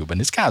asked him to. But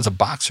this guy's a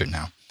boxer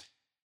now.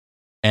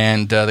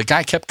 And the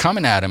guy kept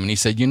coming at him, and he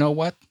said, you know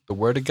what? The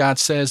Word of God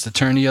says to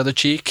turn the other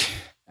cheek.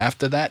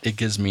 After that, it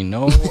gives me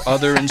no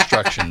other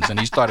instructions. And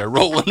he started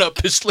rolling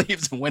up his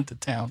sleeves and went to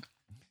town.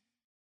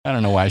 I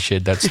don't know why I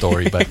shared that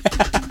story, but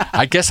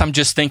I guess I'm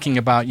just thinking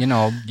about, you're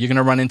going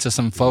to run into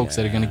some folks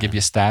that are going to give you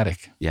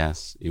static.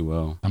 Yes, you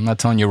will. I'm not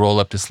telling you roll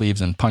up the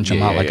sleeves and punch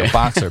them out like a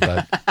boxer,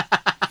 but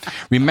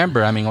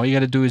remember, all you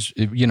got to do is,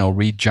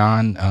 read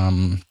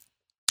John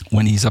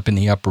when he's up in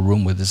the upper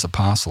room with his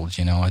apostles,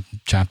 at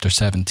chapter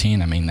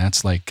 17.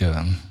 That's like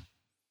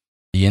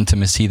the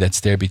intimacy that's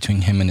there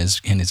between him and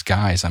his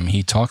guys.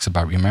 He talks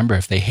about, remember,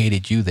 if they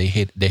hated you, they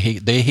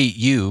hate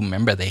you.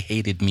 Remember, they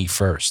hated me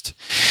first.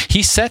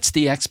 He sets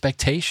the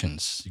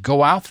expectations.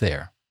 Go out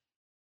there,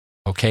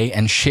 okay,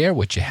 and share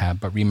what you have.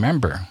 But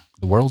remember,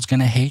 the world's going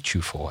to hate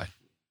you for it.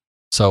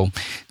 So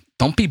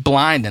don't be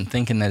blind and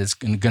thinking that it's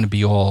going to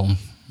be all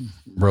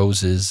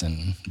roses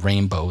and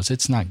rainbows.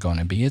 It's not going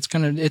to be.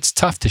 It's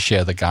tough to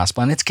share the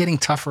gospel, and it's getting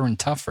tougher and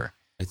tougher.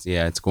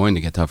 It's going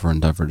to get tougher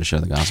and tougher to share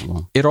the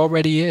gospel. It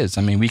already is.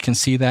 We can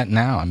see that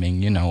now.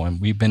 And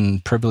we've been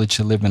privileged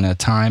to live in a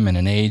time and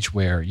an age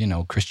where,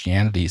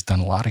 Christianity has done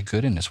a lot of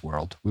good in this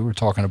world. We were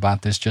talking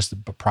about this just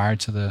prior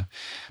to the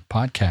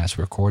podcast,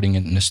 recording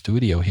it in the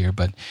studio here.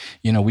 But,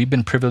 we've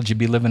been privileged to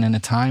be living in a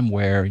time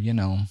where,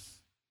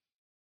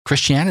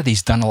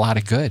 Christianity's done a lot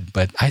of good.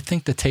 But I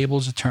think the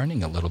tables are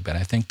turning a little bit.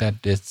 I think that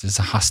it's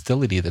a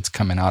hostility that's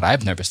coming out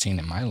I've never seen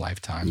in my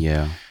lifetime.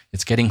 Yeah.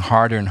 It's getting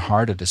harder and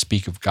harder to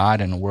speak of God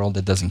in a world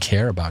that doesn't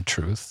care about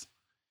truth.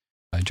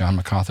 John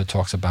MacArthur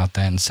talks about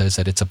that and says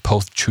that it's a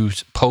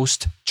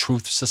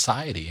post-truth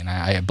society. And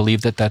I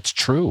believe that that's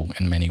true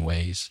in many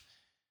ways.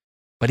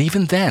 But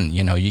even then,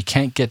 you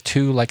can't get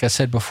too, like I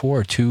said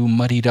before, too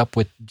muddied up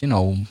with,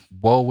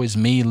 woe is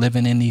me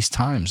living in these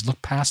times.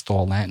 Look past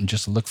all that and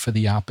just look for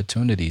the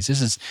opportunities.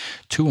 This is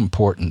too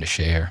important to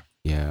share.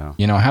 Yeah.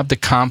 Have the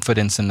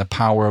confidence in the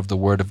power of the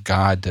Word of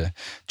God to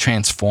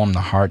transform the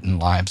heart and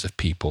lives of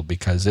people,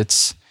 because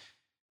it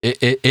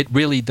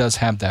really does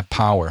have that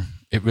power.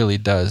 It really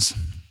does.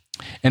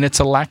 And it's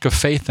a lack of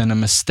faith and a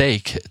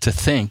mistake to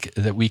think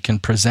that we can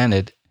present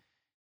it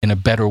in a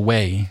better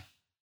way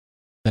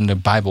than the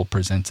Bible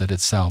presents it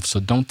itself.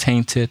 So don't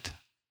taint it.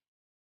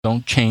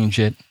 Don't change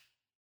it.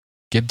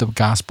 Give the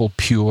gospel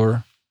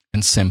pure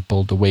and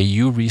simple. The way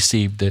you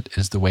received it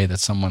is the way that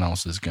someone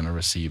else is going to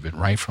receive it,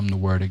 right from the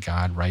Word of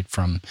God, right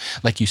from,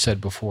 like you said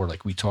before,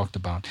 like we talked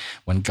about,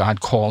 when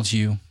God calls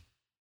you,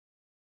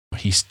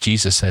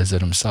 Jesus says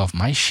it himself,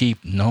 my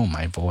sheep know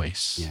my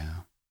voice. Yeah.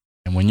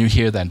 And when you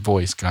hear that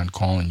voice, God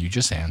calling you,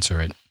 just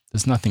answer it.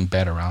 There's nothing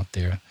better out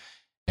there.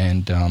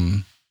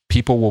 And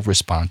people will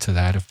respond to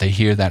that if they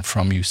hear that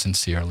from you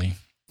sincerely.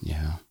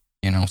 Yeah.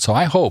 So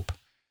I hope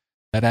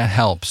that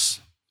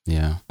helps.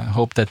 Yeah. I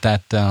hope that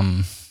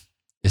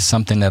is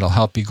something that'll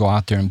help you go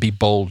out there and be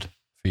bold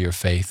for your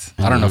faith.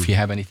 I don't know if you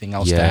have anything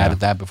else to add to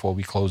that before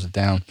we close it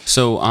down.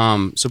 So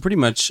pretty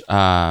much,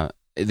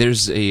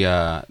 there's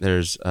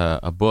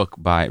a book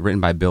written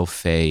by Bill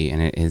Fay,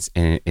 and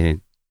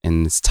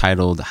it's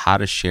titled "How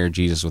to Share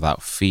Jesus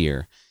Without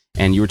Fear."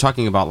 And you were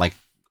talking about like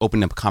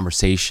opening up a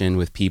conversation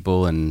with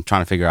people and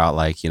trying to figure out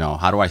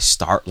how do I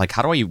start? Where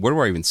do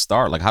I even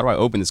start? Like, how do I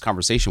open this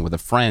conversation with a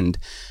friend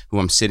who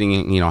I'm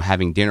sitting,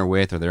 having dinner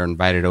with, or they're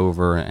invited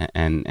over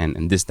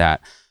and this, that.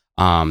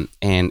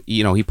 And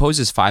he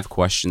poses 5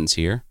 questions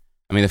here.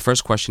 The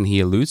first question he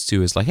alludes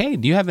to is like, hey,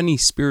 do you have any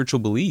spiritual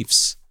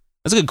beliefs?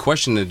 That's a good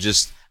question to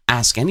just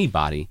ask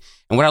anybody.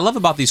 And what I love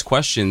about these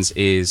questions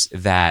is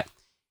that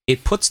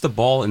it puts the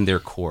ball in their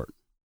court,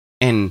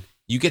 and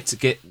you get to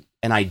get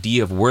an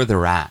idea of where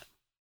they're at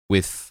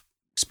with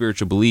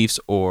spiritual beliefs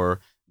or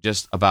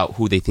just about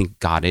who they think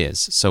God is.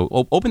 So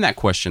open that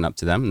question up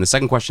to them. And the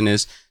second question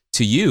is,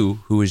 to you,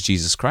 who is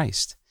Jesus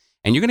Christ?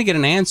 And you're going to get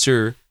an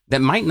answer that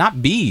might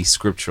not be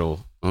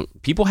scriptural.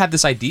 People have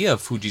this idea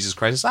of who Jesus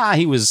Christ is.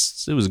 He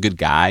was a good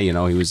guy. He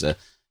was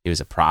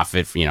a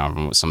prophet,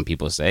 what some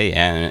people say.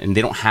 And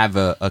they don't have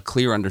a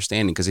clear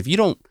understanding. Because if you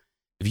don't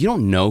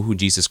know who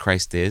Jesus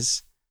Christ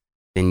is,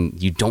 then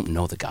you don't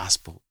know the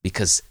gospel,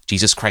 because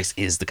Jesus Christ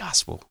is the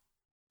gospel.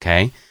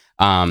 Okay?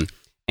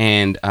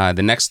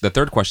 The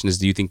third question is,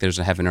 do you think there's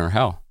a heaven or a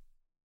hell?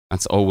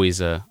 That's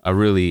always a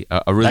really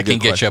that can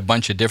good get you a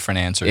bunch of different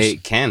answers.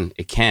 It can.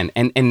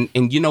 And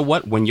you know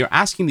what? When you're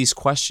asking these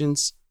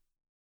questions,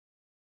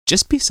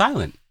 just be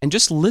silent and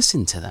just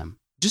listen to them.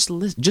 Just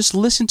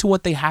listen to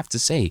what they have to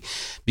say,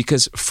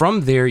 because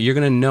from there you're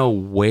gonna know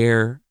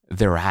where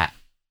they're at,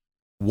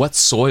 what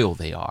soil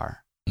they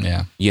are.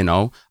 Yeah.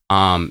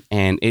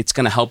 And it's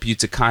gonna help you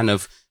to kind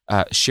of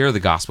share the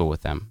gospel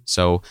with them.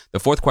 So the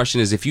fourth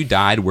question is, if you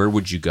died, where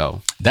would you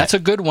go? That's a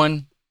good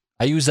one.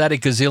 I use that a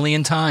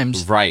gazillion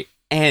times. Right.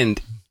 And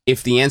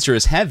if the answer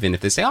is heaven,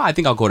 if they say, I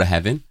think I'll go to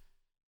heaven,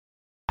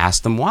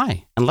 ask them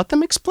why and let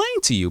them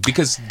explain to you,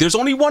 because there's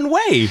only one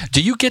way.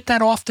 Do you get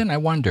that often? I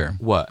wonder.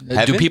 What?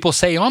 Do people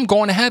say, I'm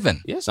going to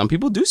heaven? Yeah, some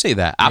people do say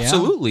that.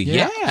 Absolutely.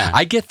 Yeah.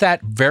 I get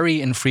that very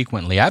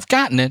infrequently. I've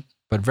gotten it,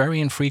 but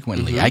very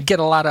infrequently. I get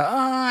a lot of,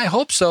 I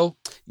hope so.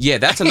 Yeah,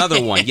 that's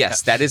another one.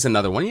 Yes, that is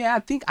another one. Yeah, I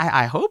think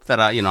I hope that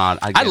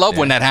I love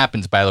when that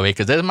happens, by the way,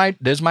 because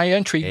there's my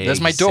entry,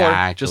 there's my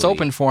door, just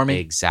open for me.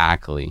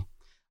 Exactly.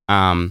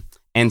 And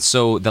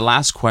so the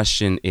last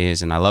question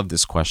is, and I love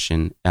this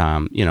question,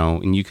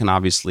 and you can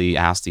obviously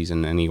ask these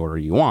in any order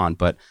you want,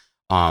 but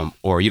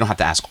or you don't have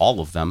to ask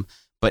all of them,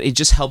 but it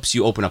just helps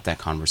you open up that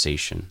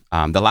conversation.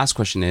 The last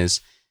question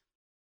is,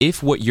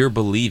 if what you're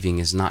believing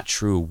is not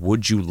true,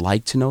 would you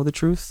like to know the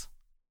truth?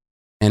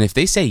 And if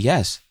they say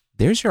yes,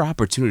 there's your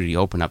opportunity to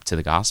open up to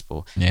the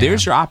gospel. Yeah.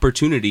 There's your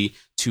opportunity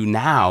to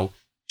now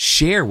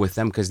share with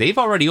them because they've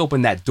already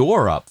opened that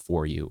door up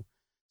for you.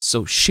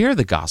 So share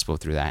the gospel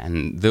through that.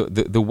 And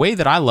the way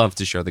that I love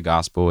to share the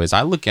gospel is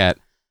I look at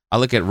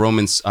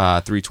Romans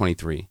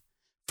 3:23.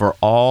 For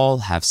all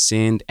have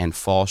sinned and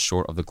fall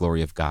short of the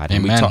glory of God.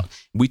 And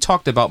we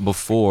talked about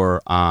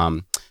before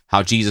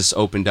how Jesus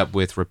opened up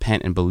with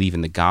repent and believe in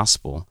the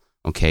gospel.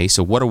 Okay,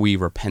 so what are we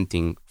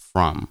repenting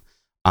from?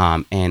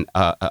 And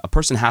a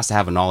person has to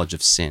have a knowledge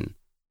of sin.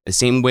 The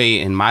same way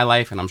in my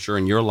life, and I'm sure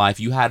in your life,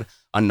 you had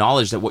a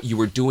knowledge that what you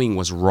were doing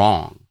was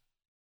wrong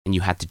and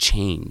you had to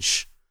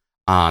change.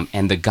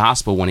 And the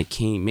gospel, when it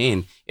came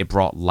in, it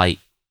brought light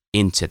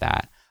into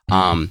that.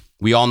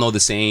 We all know the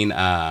saying,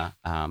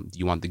 do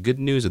you want the good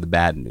news or the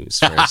bad news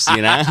first?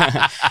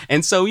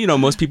 And so,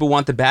 most people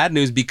want the bad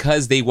news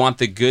because they want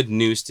the good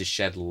news to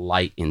shed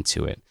light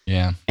into it.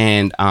 Yeah.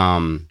 And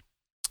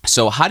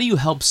so how do you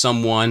help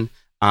someone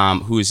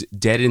who is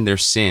dead in their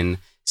sin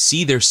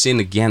see their sin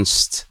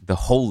against the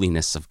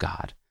holiness of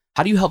God?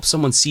 How do you help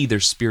someone see their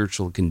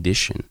spiritual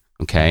condition?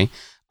 Okay.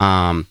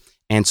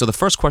 And so the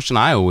first question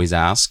I always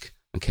ask,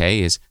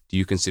 okay, is, do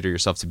you consider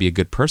yourself to be a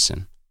good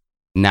person?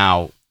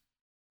 Now,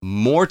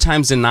 more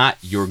times than not,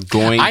 you're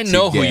going to I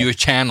know who you're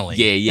channeling.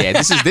 Yeah.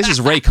 This is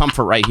Ray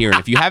Comfort right here. And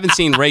if you haven't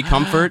seen Ray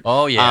Comfort,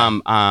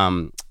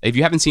 if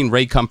you haven't seen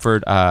Ray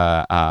Comfort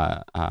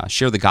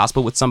share the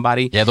gospel with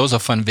somebody. Yeah, those are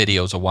fun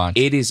videos to watch.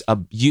 It is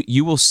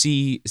you will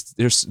see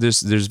there's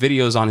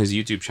videos on his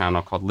YouTube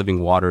channel called Living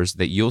Waters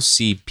that you'll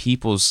see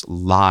people's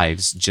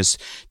lives just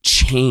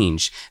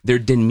change. Their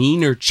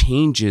demeanor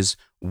changes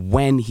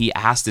when he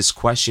asks this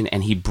question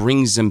and he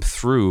brings them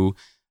through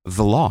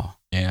the law.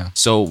 Yeah.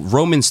 So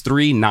Romans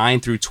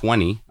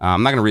 3:9-20.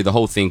 I'm not going to read the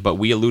whole thing, but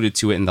we alluded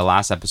to it in the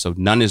last episode.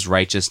 None is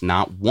righteous,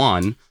 not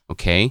one.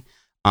 Okay.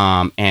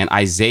 And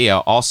Isaiah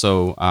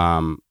also,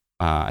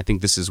 I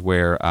think this is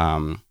where,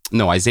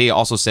 Isaiah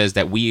also says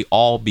that we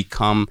all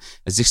become,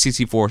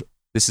 64.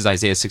 This is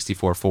Isaiah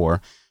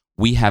 64:4.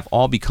 We have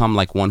all become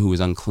like one who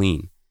is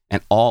unclean,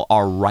 and all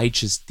our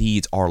righteous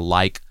deeds are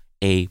like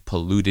a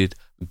polluted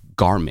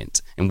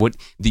garment. And what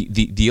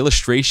the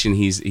illustration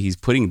he's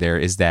putting there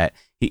is that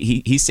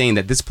he's saying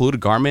that this polluted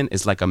garment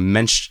is like a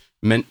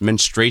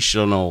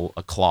menstruational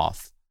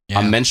cloth,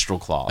 a menstrual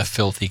cloth, a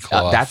filthy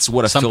cloth. That's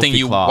what something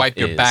you wipe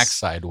is. Your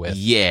backside with.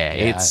 Yeah,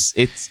 it's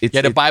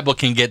the Bible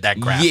can get that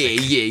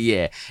graphic.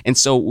 Yeah. And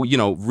so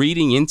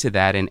reading into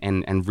that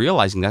and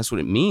realizing that's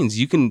what it means,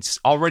 you can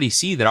already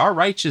see that our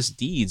righteous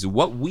deeds,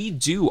 what we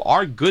do,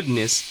 our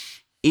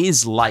goodness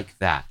is like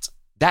that.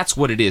 That's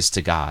what it is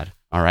to God.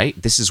 All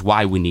right. This is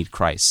why we need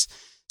Christ.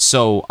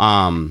 So,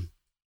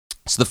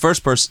 the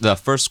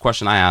first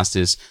question I asked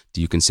is,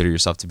 do you consider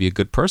yourself to be a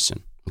good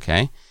person?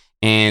 Okay.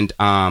 And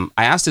I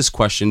asked this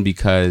question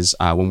because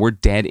when we're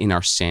dead in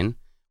our sin,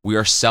 we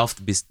are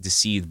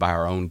self-deceived by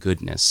our own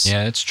goodness.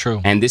 Yeah, it's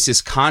true. And this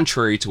is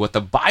contrary to what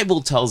the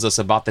Bible tells us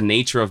about the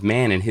nature of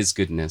man and his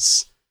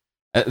goodness.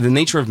 The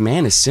nature of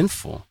man is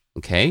sinful.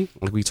 Okay.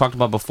 Like we talked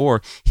about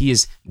before, he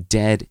is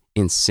dead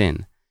in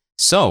sin.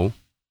 So,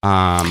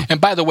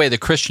 and by the way, the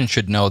Christian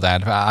should know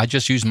that. I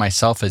just use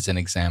myself as an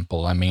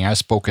example. I mean, I've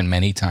spoken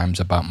many times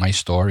about my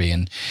story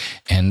and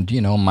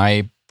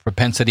my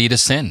propensity to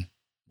sin,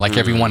 like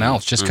everyone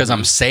else. Just because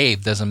I'm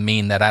saved doesn't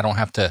mean that I don't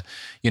have to,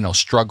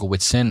 struggle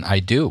with sin.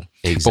 I do.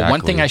 Exactly. But one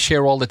thing I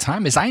share all the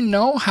time is I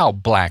know how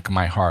black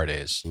my heart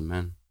is.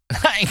 Amen.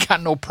 I ain't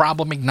got no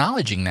problem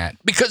acknowledging that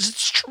because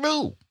it's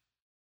true.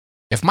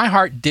 If my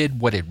heart did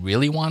what it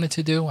really wanted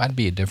to do, I'd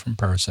be a different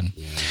person.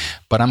 Yeah.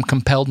 But I'm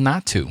compelled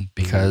not to,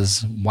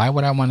 because why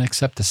would I want to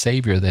accept a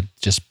Savior that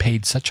just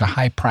paid such a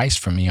high price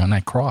for me on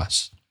that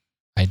cross?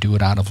 I do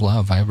it out of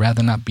love. I'd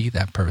rather not be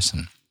that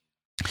person.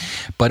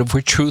 But if we're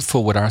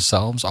truthful with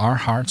ourselves, our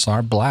hearts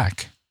are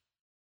black.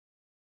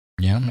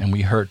 Yeah, and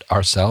we hurt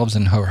ourselves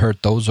and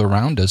hurt those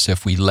around us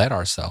if we let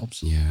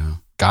ourselves. Yeah.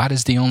 God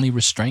is the only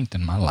restraint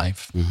in my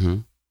life. Mm-hmm.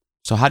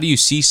 So how do you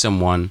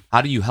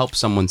help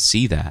someone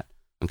see that?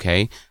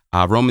 Okay,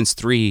 Romans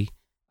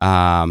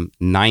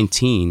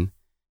 3:19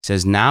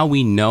 says, now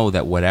we know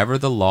that whatever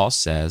the law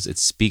says, it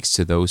speaks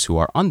to those who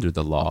are under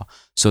the law,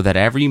 so that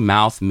every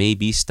mouth may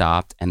be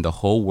stopped and the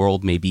whole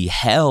world may be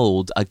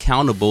held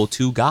accountable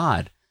to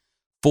God.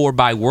 For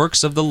by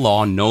works of the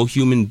law, no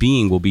human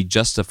being will be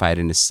justified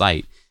in his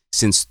sight,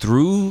 since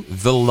through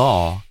the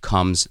law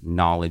comes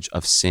knowledge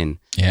of sin.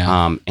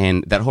 Yeah.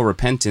 And that whole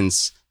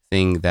repentance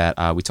thing that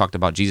we talked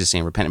about, Jesus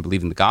saying, repent and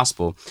believe in the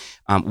gospel.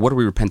 What are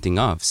we repenting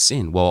of?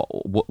 Sin. Well,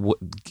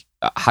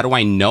 how do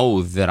I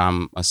know that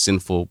I'm a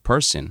sinful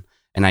person?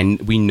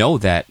 And we know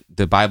that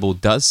the Bible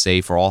does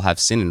say, "For all have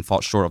sinned and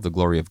fall short of the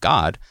glory of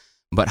God."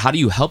 But how do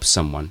you help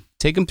someone?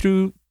 Take them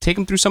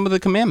through some of the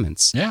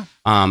commandments. Yeah.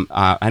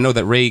 I know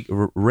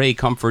that Ray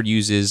Comfort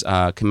uses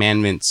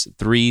commandments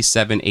 3,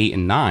 7, 8,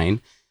 and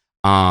 9.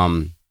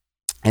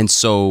 And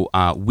so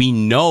we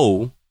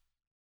know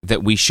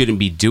that we shouldn't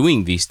be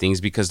doing these things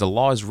because the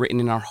law is written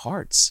in our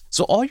hearts.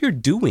 So all you're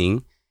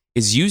doing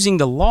is using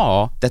the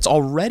law that's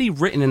already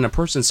written in a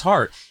person's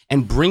heart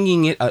and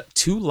bringing it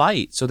to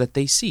light so that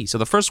they see. So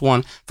the first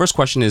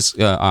question is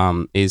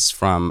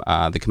from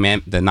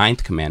the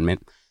ninth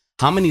commandment.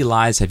 How many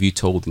lies have you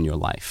told in your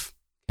life?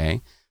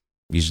 Okay.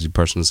 Usually the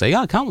person will say,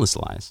 countless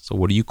lies. So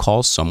what do you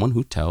call someone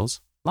who tells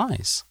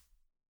lies?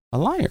 A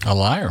liar. A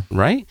liar.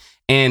 Right?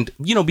 And,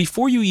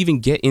 before you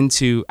even get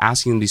into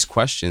asking them these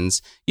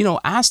questions,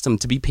 ask them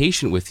to be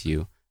patient with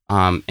you.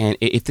 And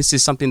if this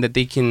is something that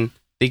they can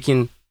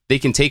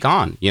take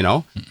on,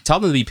 tell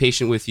them to be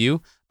patient with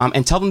you,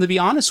 and tell them to be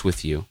honest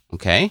with you.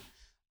 Okay.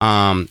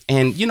 And,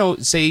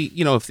 say,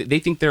 if they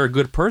think they're a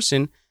good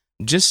person,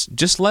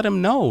 just let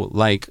them know,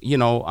 like,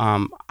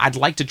 I'd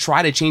like to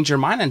try to change your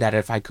mind on that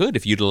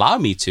if you'd allow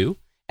me to,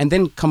 and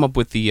then come up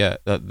with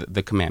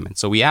the commandment.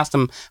 So we asked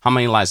them, how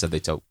many lies have they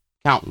told?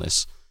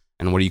 Countless.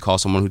 And what do you call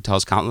someone who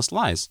tells countless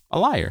lies? A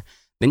liar.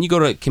 Then you go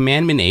to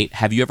commandment 8.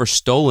 Have you ever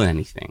stolen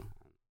anything?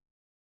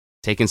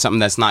 Taken something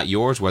that's not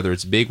yours, whether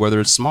it's big, whether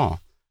it's small.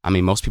 I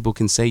mean, most people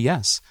can say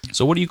yes.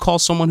 So what do you call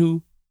someone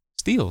who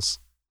steals?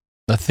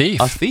 A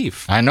thief. A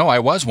thief. I know, I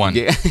was one.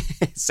 Yeah,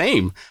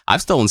 same.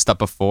 I've stolen stuff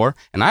before,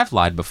 and I've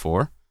lied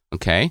before.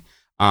 Okay.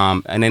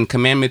 And then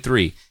commandment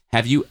 3.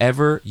 Have you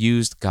ever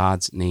used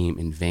God's name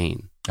in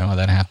vain? Oh,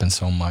 that happens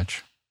so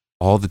much.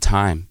 All the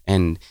time.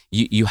 And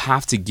you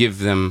have to give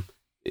them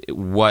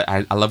what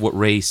I love what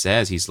Ray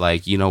says. He's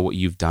like, what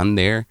you've done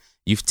there?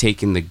 You've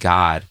taken the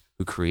God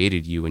who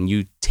created you, and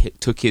you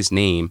took his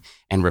name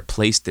and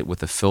replaced it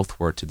with a filth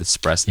word to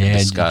express and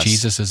discuss.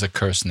 Jesus is a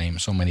cursed name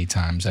so many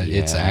times.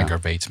 It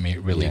aggravates me.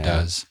 It really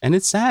does. And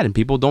it's sad, and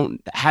people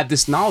don't have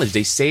this knowledge.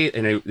 They say it,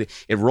 and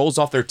it rolls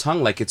off their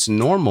tongue like it's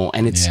normal,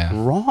 and it's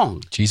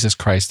wrong. Jesus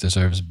Christ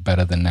deserves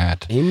better than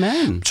that.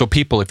 Amen. So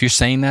people, if you're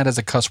saying that as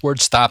a cuss word,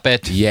 stop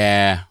it.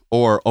 Yeah.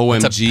 Or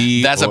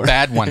OMG. That's a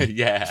bad one.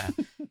 Yeah.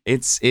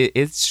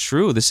 It's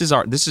true. This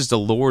is the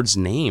Lord's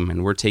name,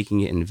 and we're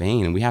taking it in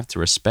vain, and we have to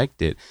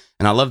respect it.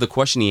 And I love the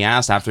question he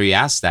asked. After he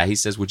asked that, he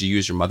says, "Would you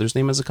use your mother's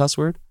name as a cuss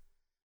word?"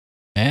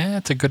 Yeah,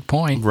 that's a good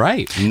point.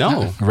 Right.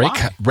 No.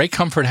 Ray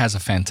Comfort has a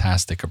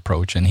fantastic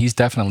approach, and he's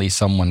definitely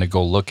someone to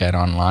go look at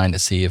online to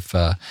see if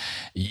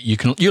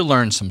you'll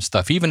learn some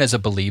stuff, even as a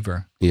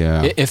believer.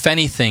 Yeah. If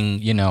anything,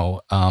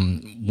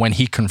 when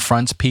he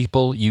confronts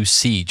people, you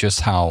see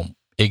just how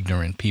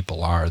ignorant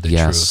people are of the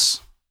truth.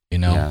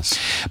 Yes.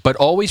 But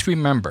always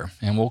remember,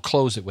 and we'll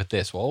close it with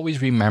this, we'll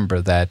always remember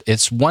that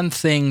it's one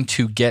thing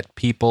to get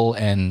people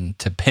and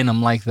to pin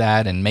them like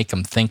that and make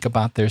them think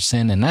about their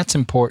sin, and that's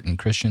important.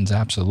 Christian's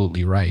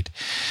absolutely right.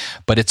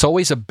 But it's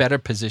always a better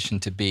position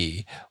to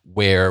be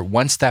where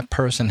once that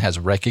person has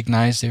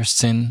recognized their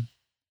sin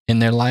in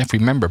their life,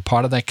 remember,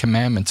 part of that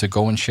commandment to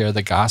go and share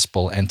the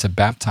gospel and to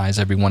baptize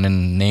everyone in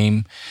the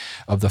name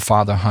of the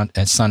Father,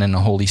 Son, and the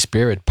Holy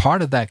Spirit,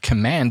 part of that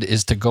command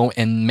is to go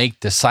and make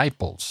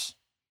disciples.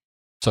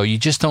 So you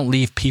just don't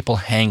leave people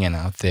hanging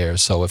out there.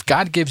 So if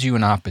God gives you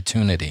an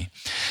opportunity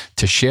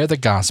to share the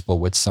gospel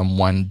with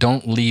someone,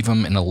 don't leave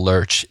them in a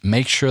lurch.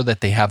 Make sure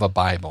that they have a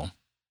Bible.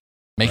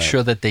 Make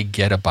sure that they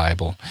get a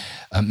Bible.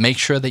 Make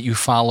sure that you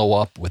follow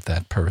up with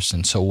that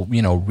person. So,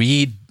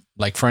 read,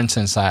 like for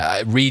instance,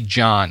 I read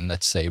John,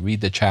 let's say,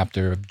 read the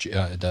chapter of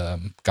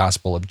the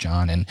Gospel of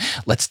John, and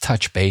let's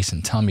touch base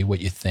and tell me what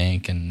you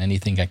think, and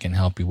anything I can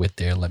help you with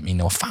there, let me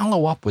know.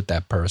 Follow up with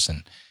that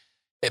person.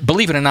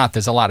 Believe it or not,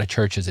 there's a lot of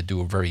churches that do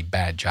a very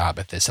bad job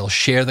at this. They'll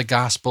share the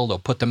gospel, they'll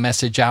put the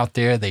message out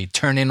there, they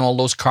turn in all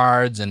those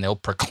cards, and they'll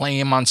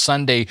proclaim on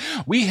Sunday,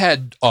 we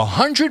had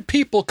 100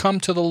 people come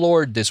to the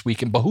Lord this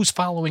weekend, but who's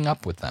following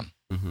up with them?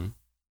 Mm-hmm.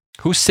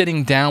 Who's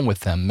sitting down with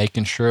them,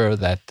 making sure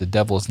that the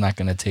devil is not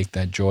going to take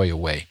that joy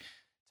away,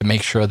 to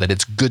make sure that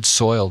it's good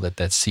soil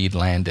that seed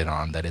landed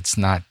on, that it's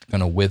not going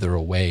to wither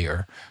away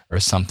or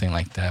something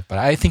like that. But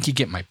I think you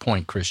get my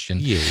point, Christian.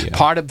 Yeah.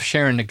 Part of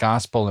sharing the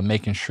gospel and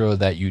making sure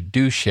that you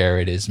do share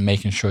it is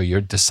making sure you're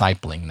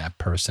discipling that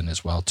person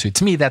as well, too.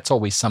 To me, that's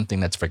always something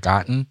that's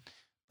forgotten,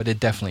 but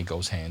it definitely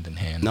goes hand in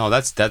hand. No,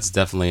 that's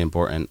definitely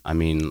important. I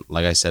mean,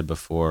 like I said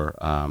before,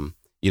 I've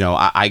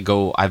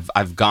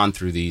gone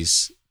through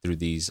this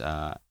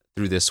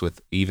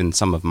with even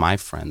some of my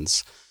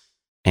friends.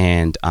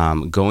 And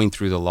going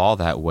through the law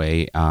that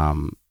way,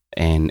 and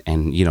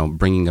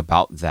bringing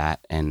about that,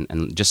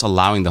 and just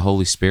allowing the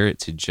Holy Spirit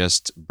to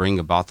just bring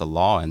about the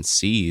law and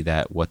see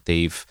that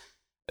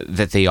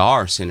that they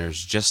are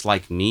sinners just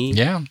like me.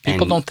 Yeah,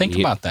 people don't think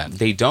about that.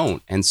 They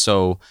don't, and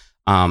so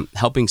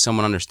helping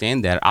someone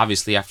understand that.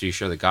 Obviously, after you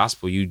share the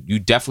gospel, you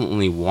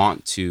definitely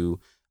want to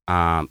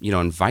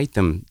invite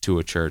them to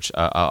a church,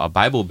 a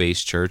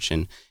Bible-based church,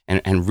 and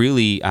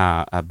really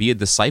be a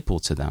disciple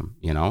to them.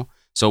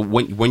 So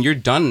when you're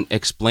done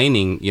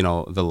explaining,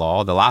 the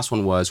law, the last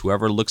one was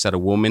whoever looks at a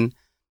woman,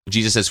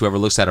 Jesus says whoever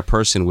looks at a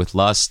person with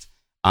lust,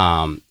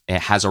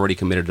 it has already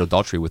committed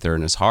adultery with her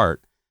in his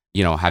heart.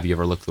 Have you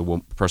ever looked at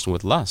the person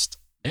with lust?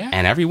 Yeah.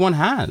 And everyone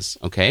has.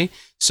 Okay.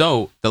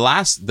 So the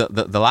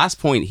last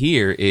point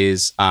here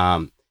is,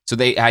 so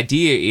the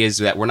idea is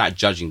that we're not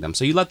judging them.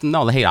 So you let them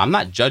know, hey, I'm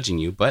not judging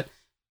you, but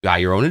by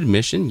your own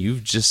admission,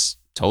 you've just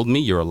told me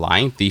you're a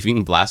lying,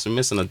 thieving,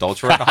 blasphemous, and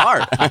adulterer at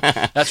heart.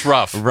 That's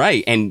rough.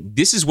 Right. And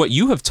this is what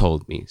you have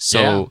told me.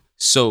 So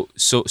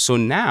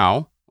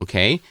now,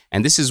 okay,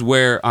 and this is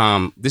where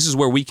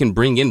we can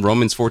bring in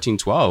Romans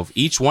 14:12.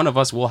 Each one of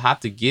us will have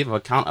to give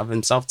account of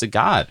himself to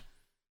God.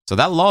 So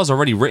that law is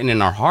already written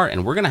in our heart,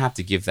 and we're going to have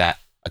to give that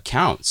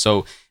account.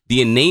 So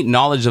the innate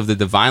knowledge of the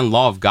divine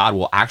law of God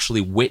will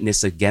actually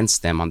witness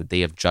against them on the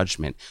day of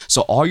judgment.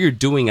 So all you're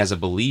doing as a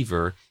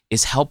believer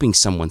is helping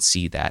someone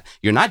see that.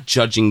 You're not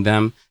judging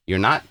them. You're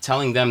not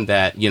telling them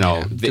that,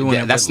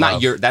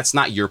 that's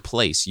not your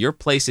place. Your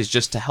place is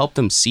just to help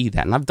them see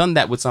that. And I've done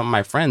that with some of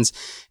my friends,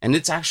 and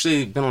it's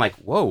actually been like,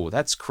 whoa,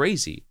 that's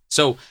crazy.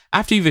 So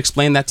after you've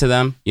explained that to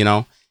them,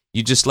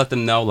 you just let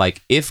them know,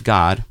 like, if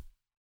God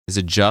is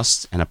a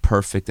just and a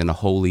perfect and a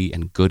holy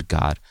and good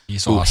God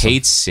who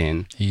hates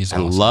sin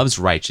and loves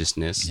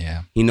righteousness.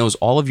 Yeah. He knows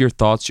all of your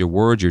thoughts, your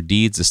words, your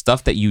deeds, the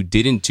stuff that you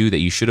didn't do that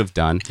you should have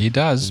done. He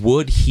does.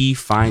 Would he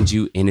find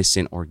you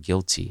innocent or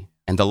guilty?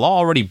 And the law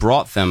already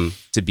brought them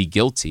to be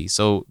guilty,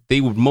 so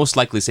they would most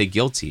likely say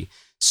guilty.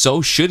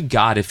 So should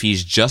God, if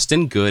he's just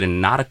and good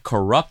and not a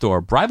corrupt or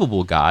a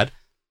bribable God,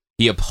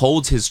 he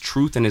upholds his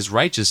truth and his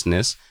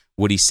righteousness,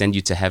 would he send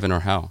you to heaven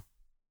or hell?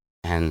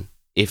 And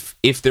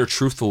if they're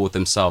truthful with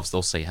themselves,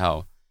 they'll say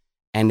hell.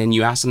 And then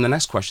you ask them the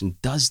next question,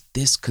 does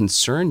this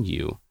concern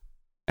you?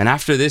 And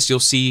after this, you'll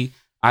see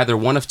either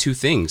one of two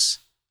things.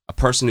 A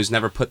person who's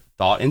never put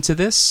thought into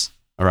this,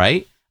 all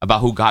right, about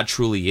who God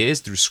truly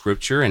is through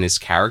scripture and his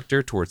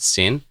character towards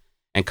sin,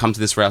 and come to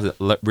this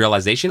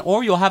realization,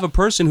 or you'll have a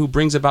person who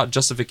brings about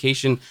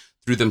justification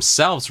through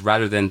themselves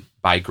rather than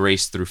by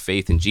grace through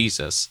faith in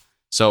Jesus.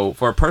 So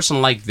for a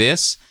person like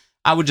this,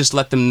 I would just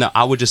let them know.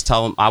 I would just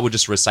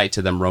recite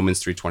to them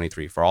Romans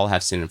 3:23, for all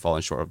have sinned and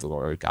fallen short of the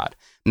glory of God.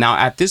 Now,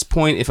 at this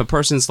point, if a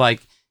person's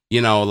like,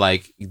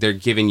 like they're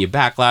giving you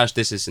backlash,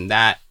 this and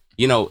that,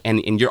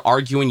 and you're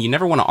arguing, you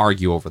never want to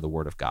argue over the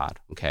word of God.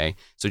 Okay.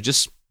 So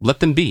just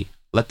let them be,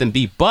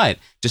 but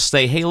just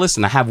say, hey,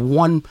 listen, I have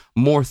one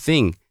more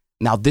thing.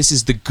 Now, this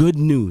is the good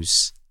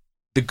news.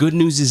 The good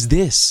news is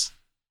this.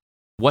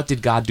 What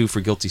did God do for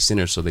guilty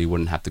sinners so they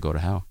wouldn't have to go to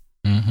hell?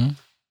 Mm-hmm.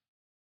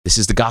 This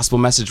is the gospel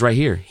message right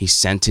here. He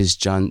sent his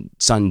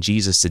son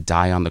Jesus to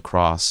die on the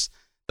cross.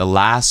 The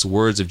last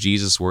words of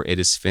Jesus were, "It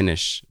is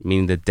finished,"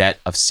 meaning the debt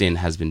of sin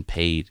has been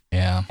paid.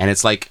 Yeah. And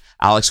it's like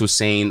Alex was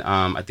saying,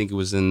 I think it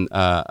was in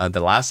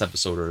the last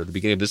episode or the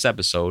beginning of this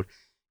episode,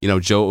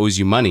 Joe owes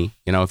you money.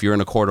 If you're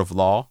in a court of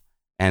law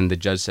and the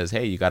judge says,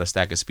 hey, you got a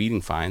stack of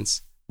speeding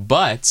fines,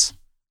 but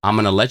I'm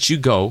going to let you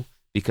go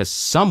because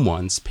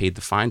someone's paid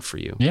the fine for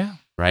you. Yeah.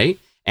 Right?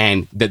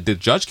 And the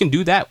judge can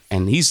do that,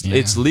 and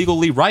it's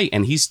legally right,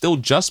 and he's still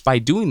just by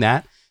doing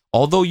that.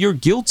 Although you're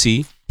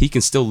guilty, he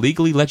can still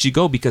legally let you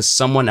go because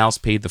someone else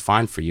paid the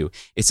fine for you.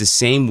 It's the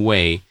same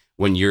way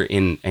when you're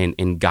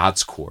in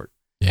God's court,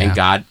 and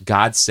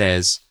God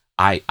says,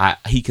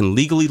 he can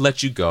legally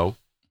let you go,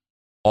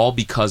 all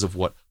because of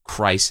what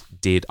Christ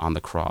did on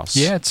the cross.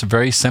 Yeah, it's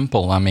very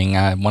simple. I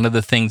mean, one of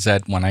the things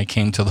that when I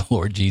came to the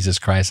Lord Jesus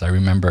Christ, I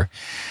remember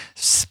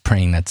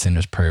praying that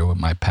sinner's prayer with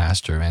my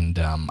pastor, and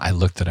I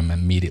looked at him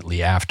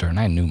immediately after, and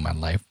I knew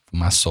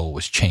my soul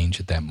was changed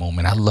at that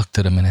moment. I looked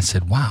at him and I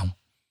said, wow,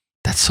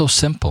 that's so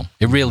simple.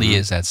 It really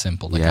is that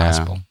simple, the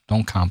gospel.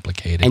 Don't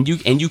complicate it. And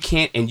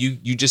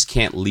you just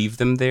can't leave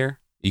them there.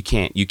 You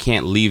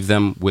can't leave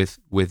them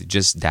with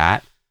just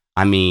that.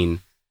 I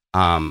mean,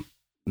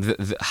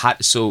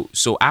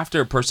 so after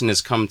a person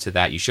has come to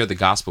that, you share the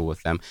gospel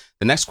with them.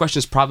 The next question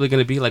is probably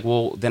going to be like,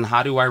 well, then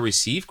how do I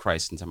receive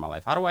Christ into my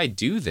life? How do I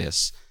do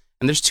this?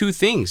 And there's two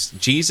things.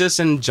 Jesus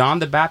and John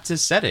the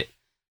Baptist said it,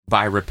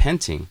 by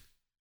repenting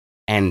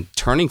and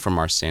turning from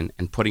our sin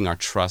and putting our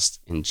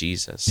trust in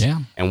Jesus.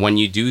 Yeah. And when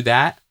you do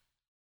that,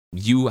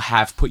 you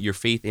have put your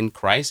faith in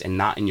Christ and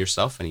not in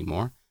yourself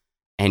anymore.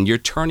 And you're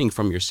turning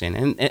from your sin.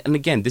 And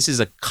again, this is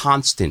a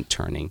constant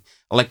turning.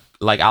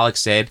 Like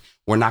Alex said,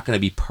 we're not going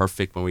to be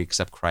perfect when we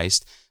accept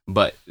Christ,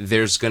 but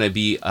there's going to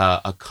be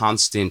a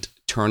constant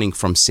turning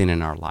from sin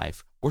in our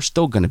life. We're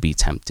still going to be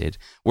tempted.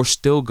 We're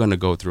still going to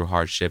go through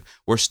hardship.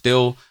 We're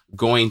still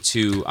going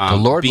to the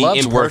Lord be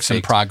loves imperfect. Works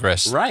in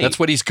progress. Right. That's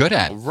what he's good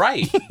at.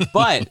 Right.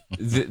 But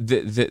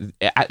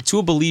to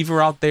a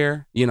believer out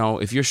there,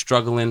 if you're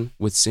struggling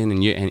with sin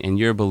and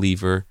you're a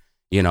believer,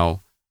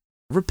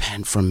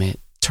 repent from it,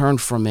 turn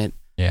from it.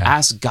 Yeah.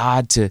 Ask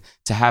God to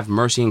have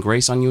mercy and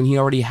grace on you, and he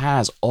already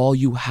has. All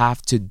you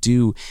have to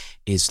do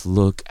is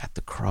look at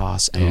the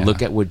cross and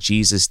look at what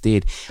Jesus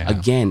did. Yeah.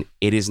 Again,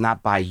 it is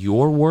not by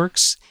your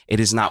works. It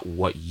is not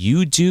what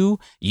you do.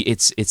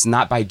 It's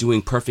not by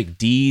doing perfect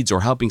deeds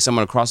or helping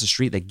someone across the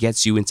street that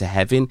gets you into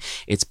heaven.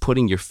 It's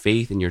putting your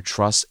faith and your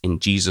trust in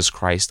Jesus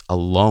Christ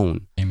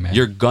alone. Amen.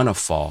 You're gonna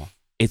fall.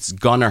 It's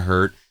gonna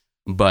hurt,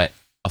 but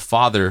a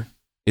father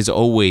is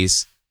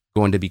always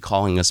going to be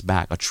calling us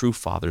back. A true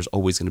father is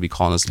always going to be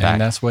calling us back.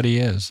 And that's what he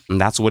is. And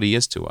that's what he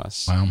is to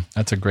us. Wow,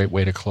 that's a great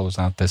way to close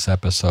out this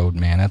episode,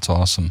 man. That's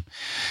awesome.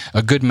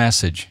 A good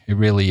message. It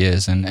really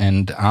is.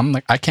 And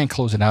I can't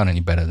close it out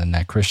any better than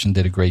that. Christian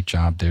did a great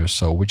job there.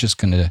 So we're just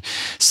going to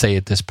say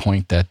at this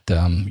point that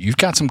you've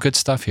got some good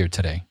stuff here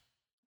today.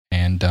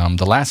 And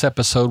the last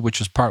episode,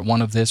 which is part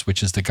 1 of this,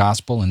 which is the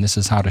gospel, and this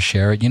is how to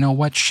share it. You know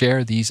what?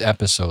 Share these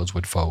episodes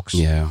with folks.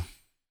 Yeah.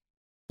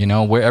 You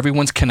know, where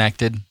everyone's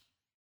connected.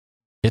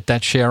 Hit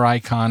that share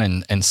icon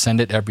and send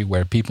it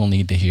everywhere. People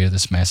need to hear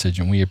this message,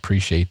 and we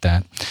appreciate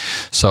that.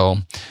 So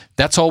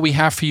that's all we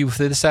have for you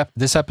for this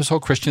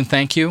episode. Christian,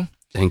 thank you.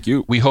 Thank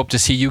you. We hope to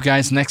see you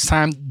guys next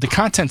time. The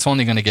content's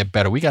only going to get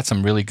better. We got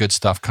some really good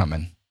stuff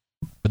coming.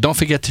 But don't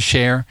forget to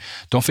share.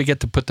 Don't forget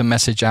to put the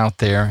message out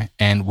there,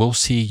 and we'll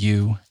see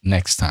you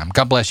next time.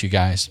 God bless you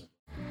guys.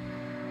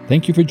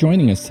 Thank you for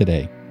joining us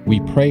today.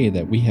 We pray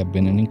that we have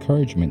been an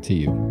encouragement to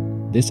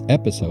you. This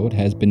episode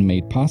has been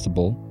made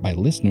possible by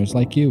listeners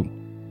like you.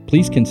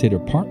 Please consider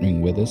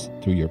partnering with us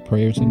through your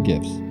prayers and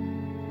gifts.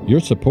 Your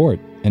support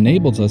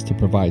enables us to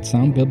provide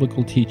sound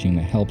biblical teaching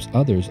that helps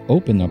others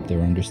open up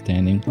their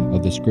understanding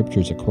of the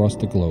scriptures across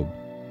the globe.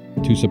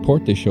 To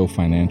support this show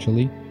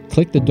financially,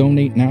 click the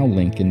Donate Now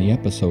link in the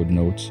episode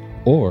notes,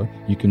 or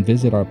you can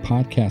visit our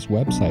podcast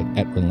website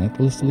at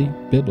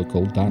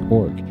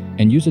relentlesslybiblical.org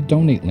and use a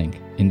donate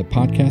link in the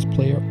podcast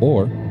player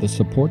or the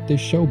Support This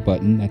Show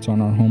button that's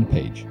on our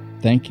homepage.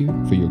 Thank you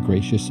for your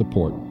gracious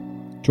support.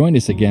 Join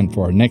us again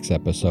for our next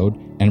episode,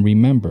 and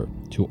remember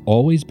to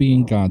always be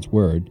in God's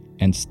Word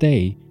and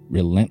stay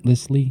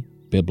relentlessly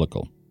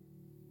biblical.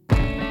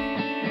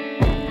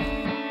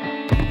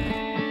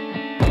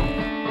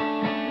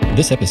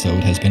 This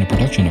episode has been a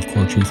production of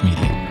Core Truth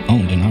Media,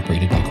 owned and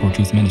operated by Core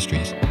Truth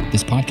Ministries.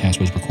 This podcast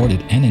was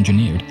recorded and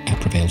engineered at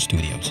Prevail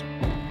Studios.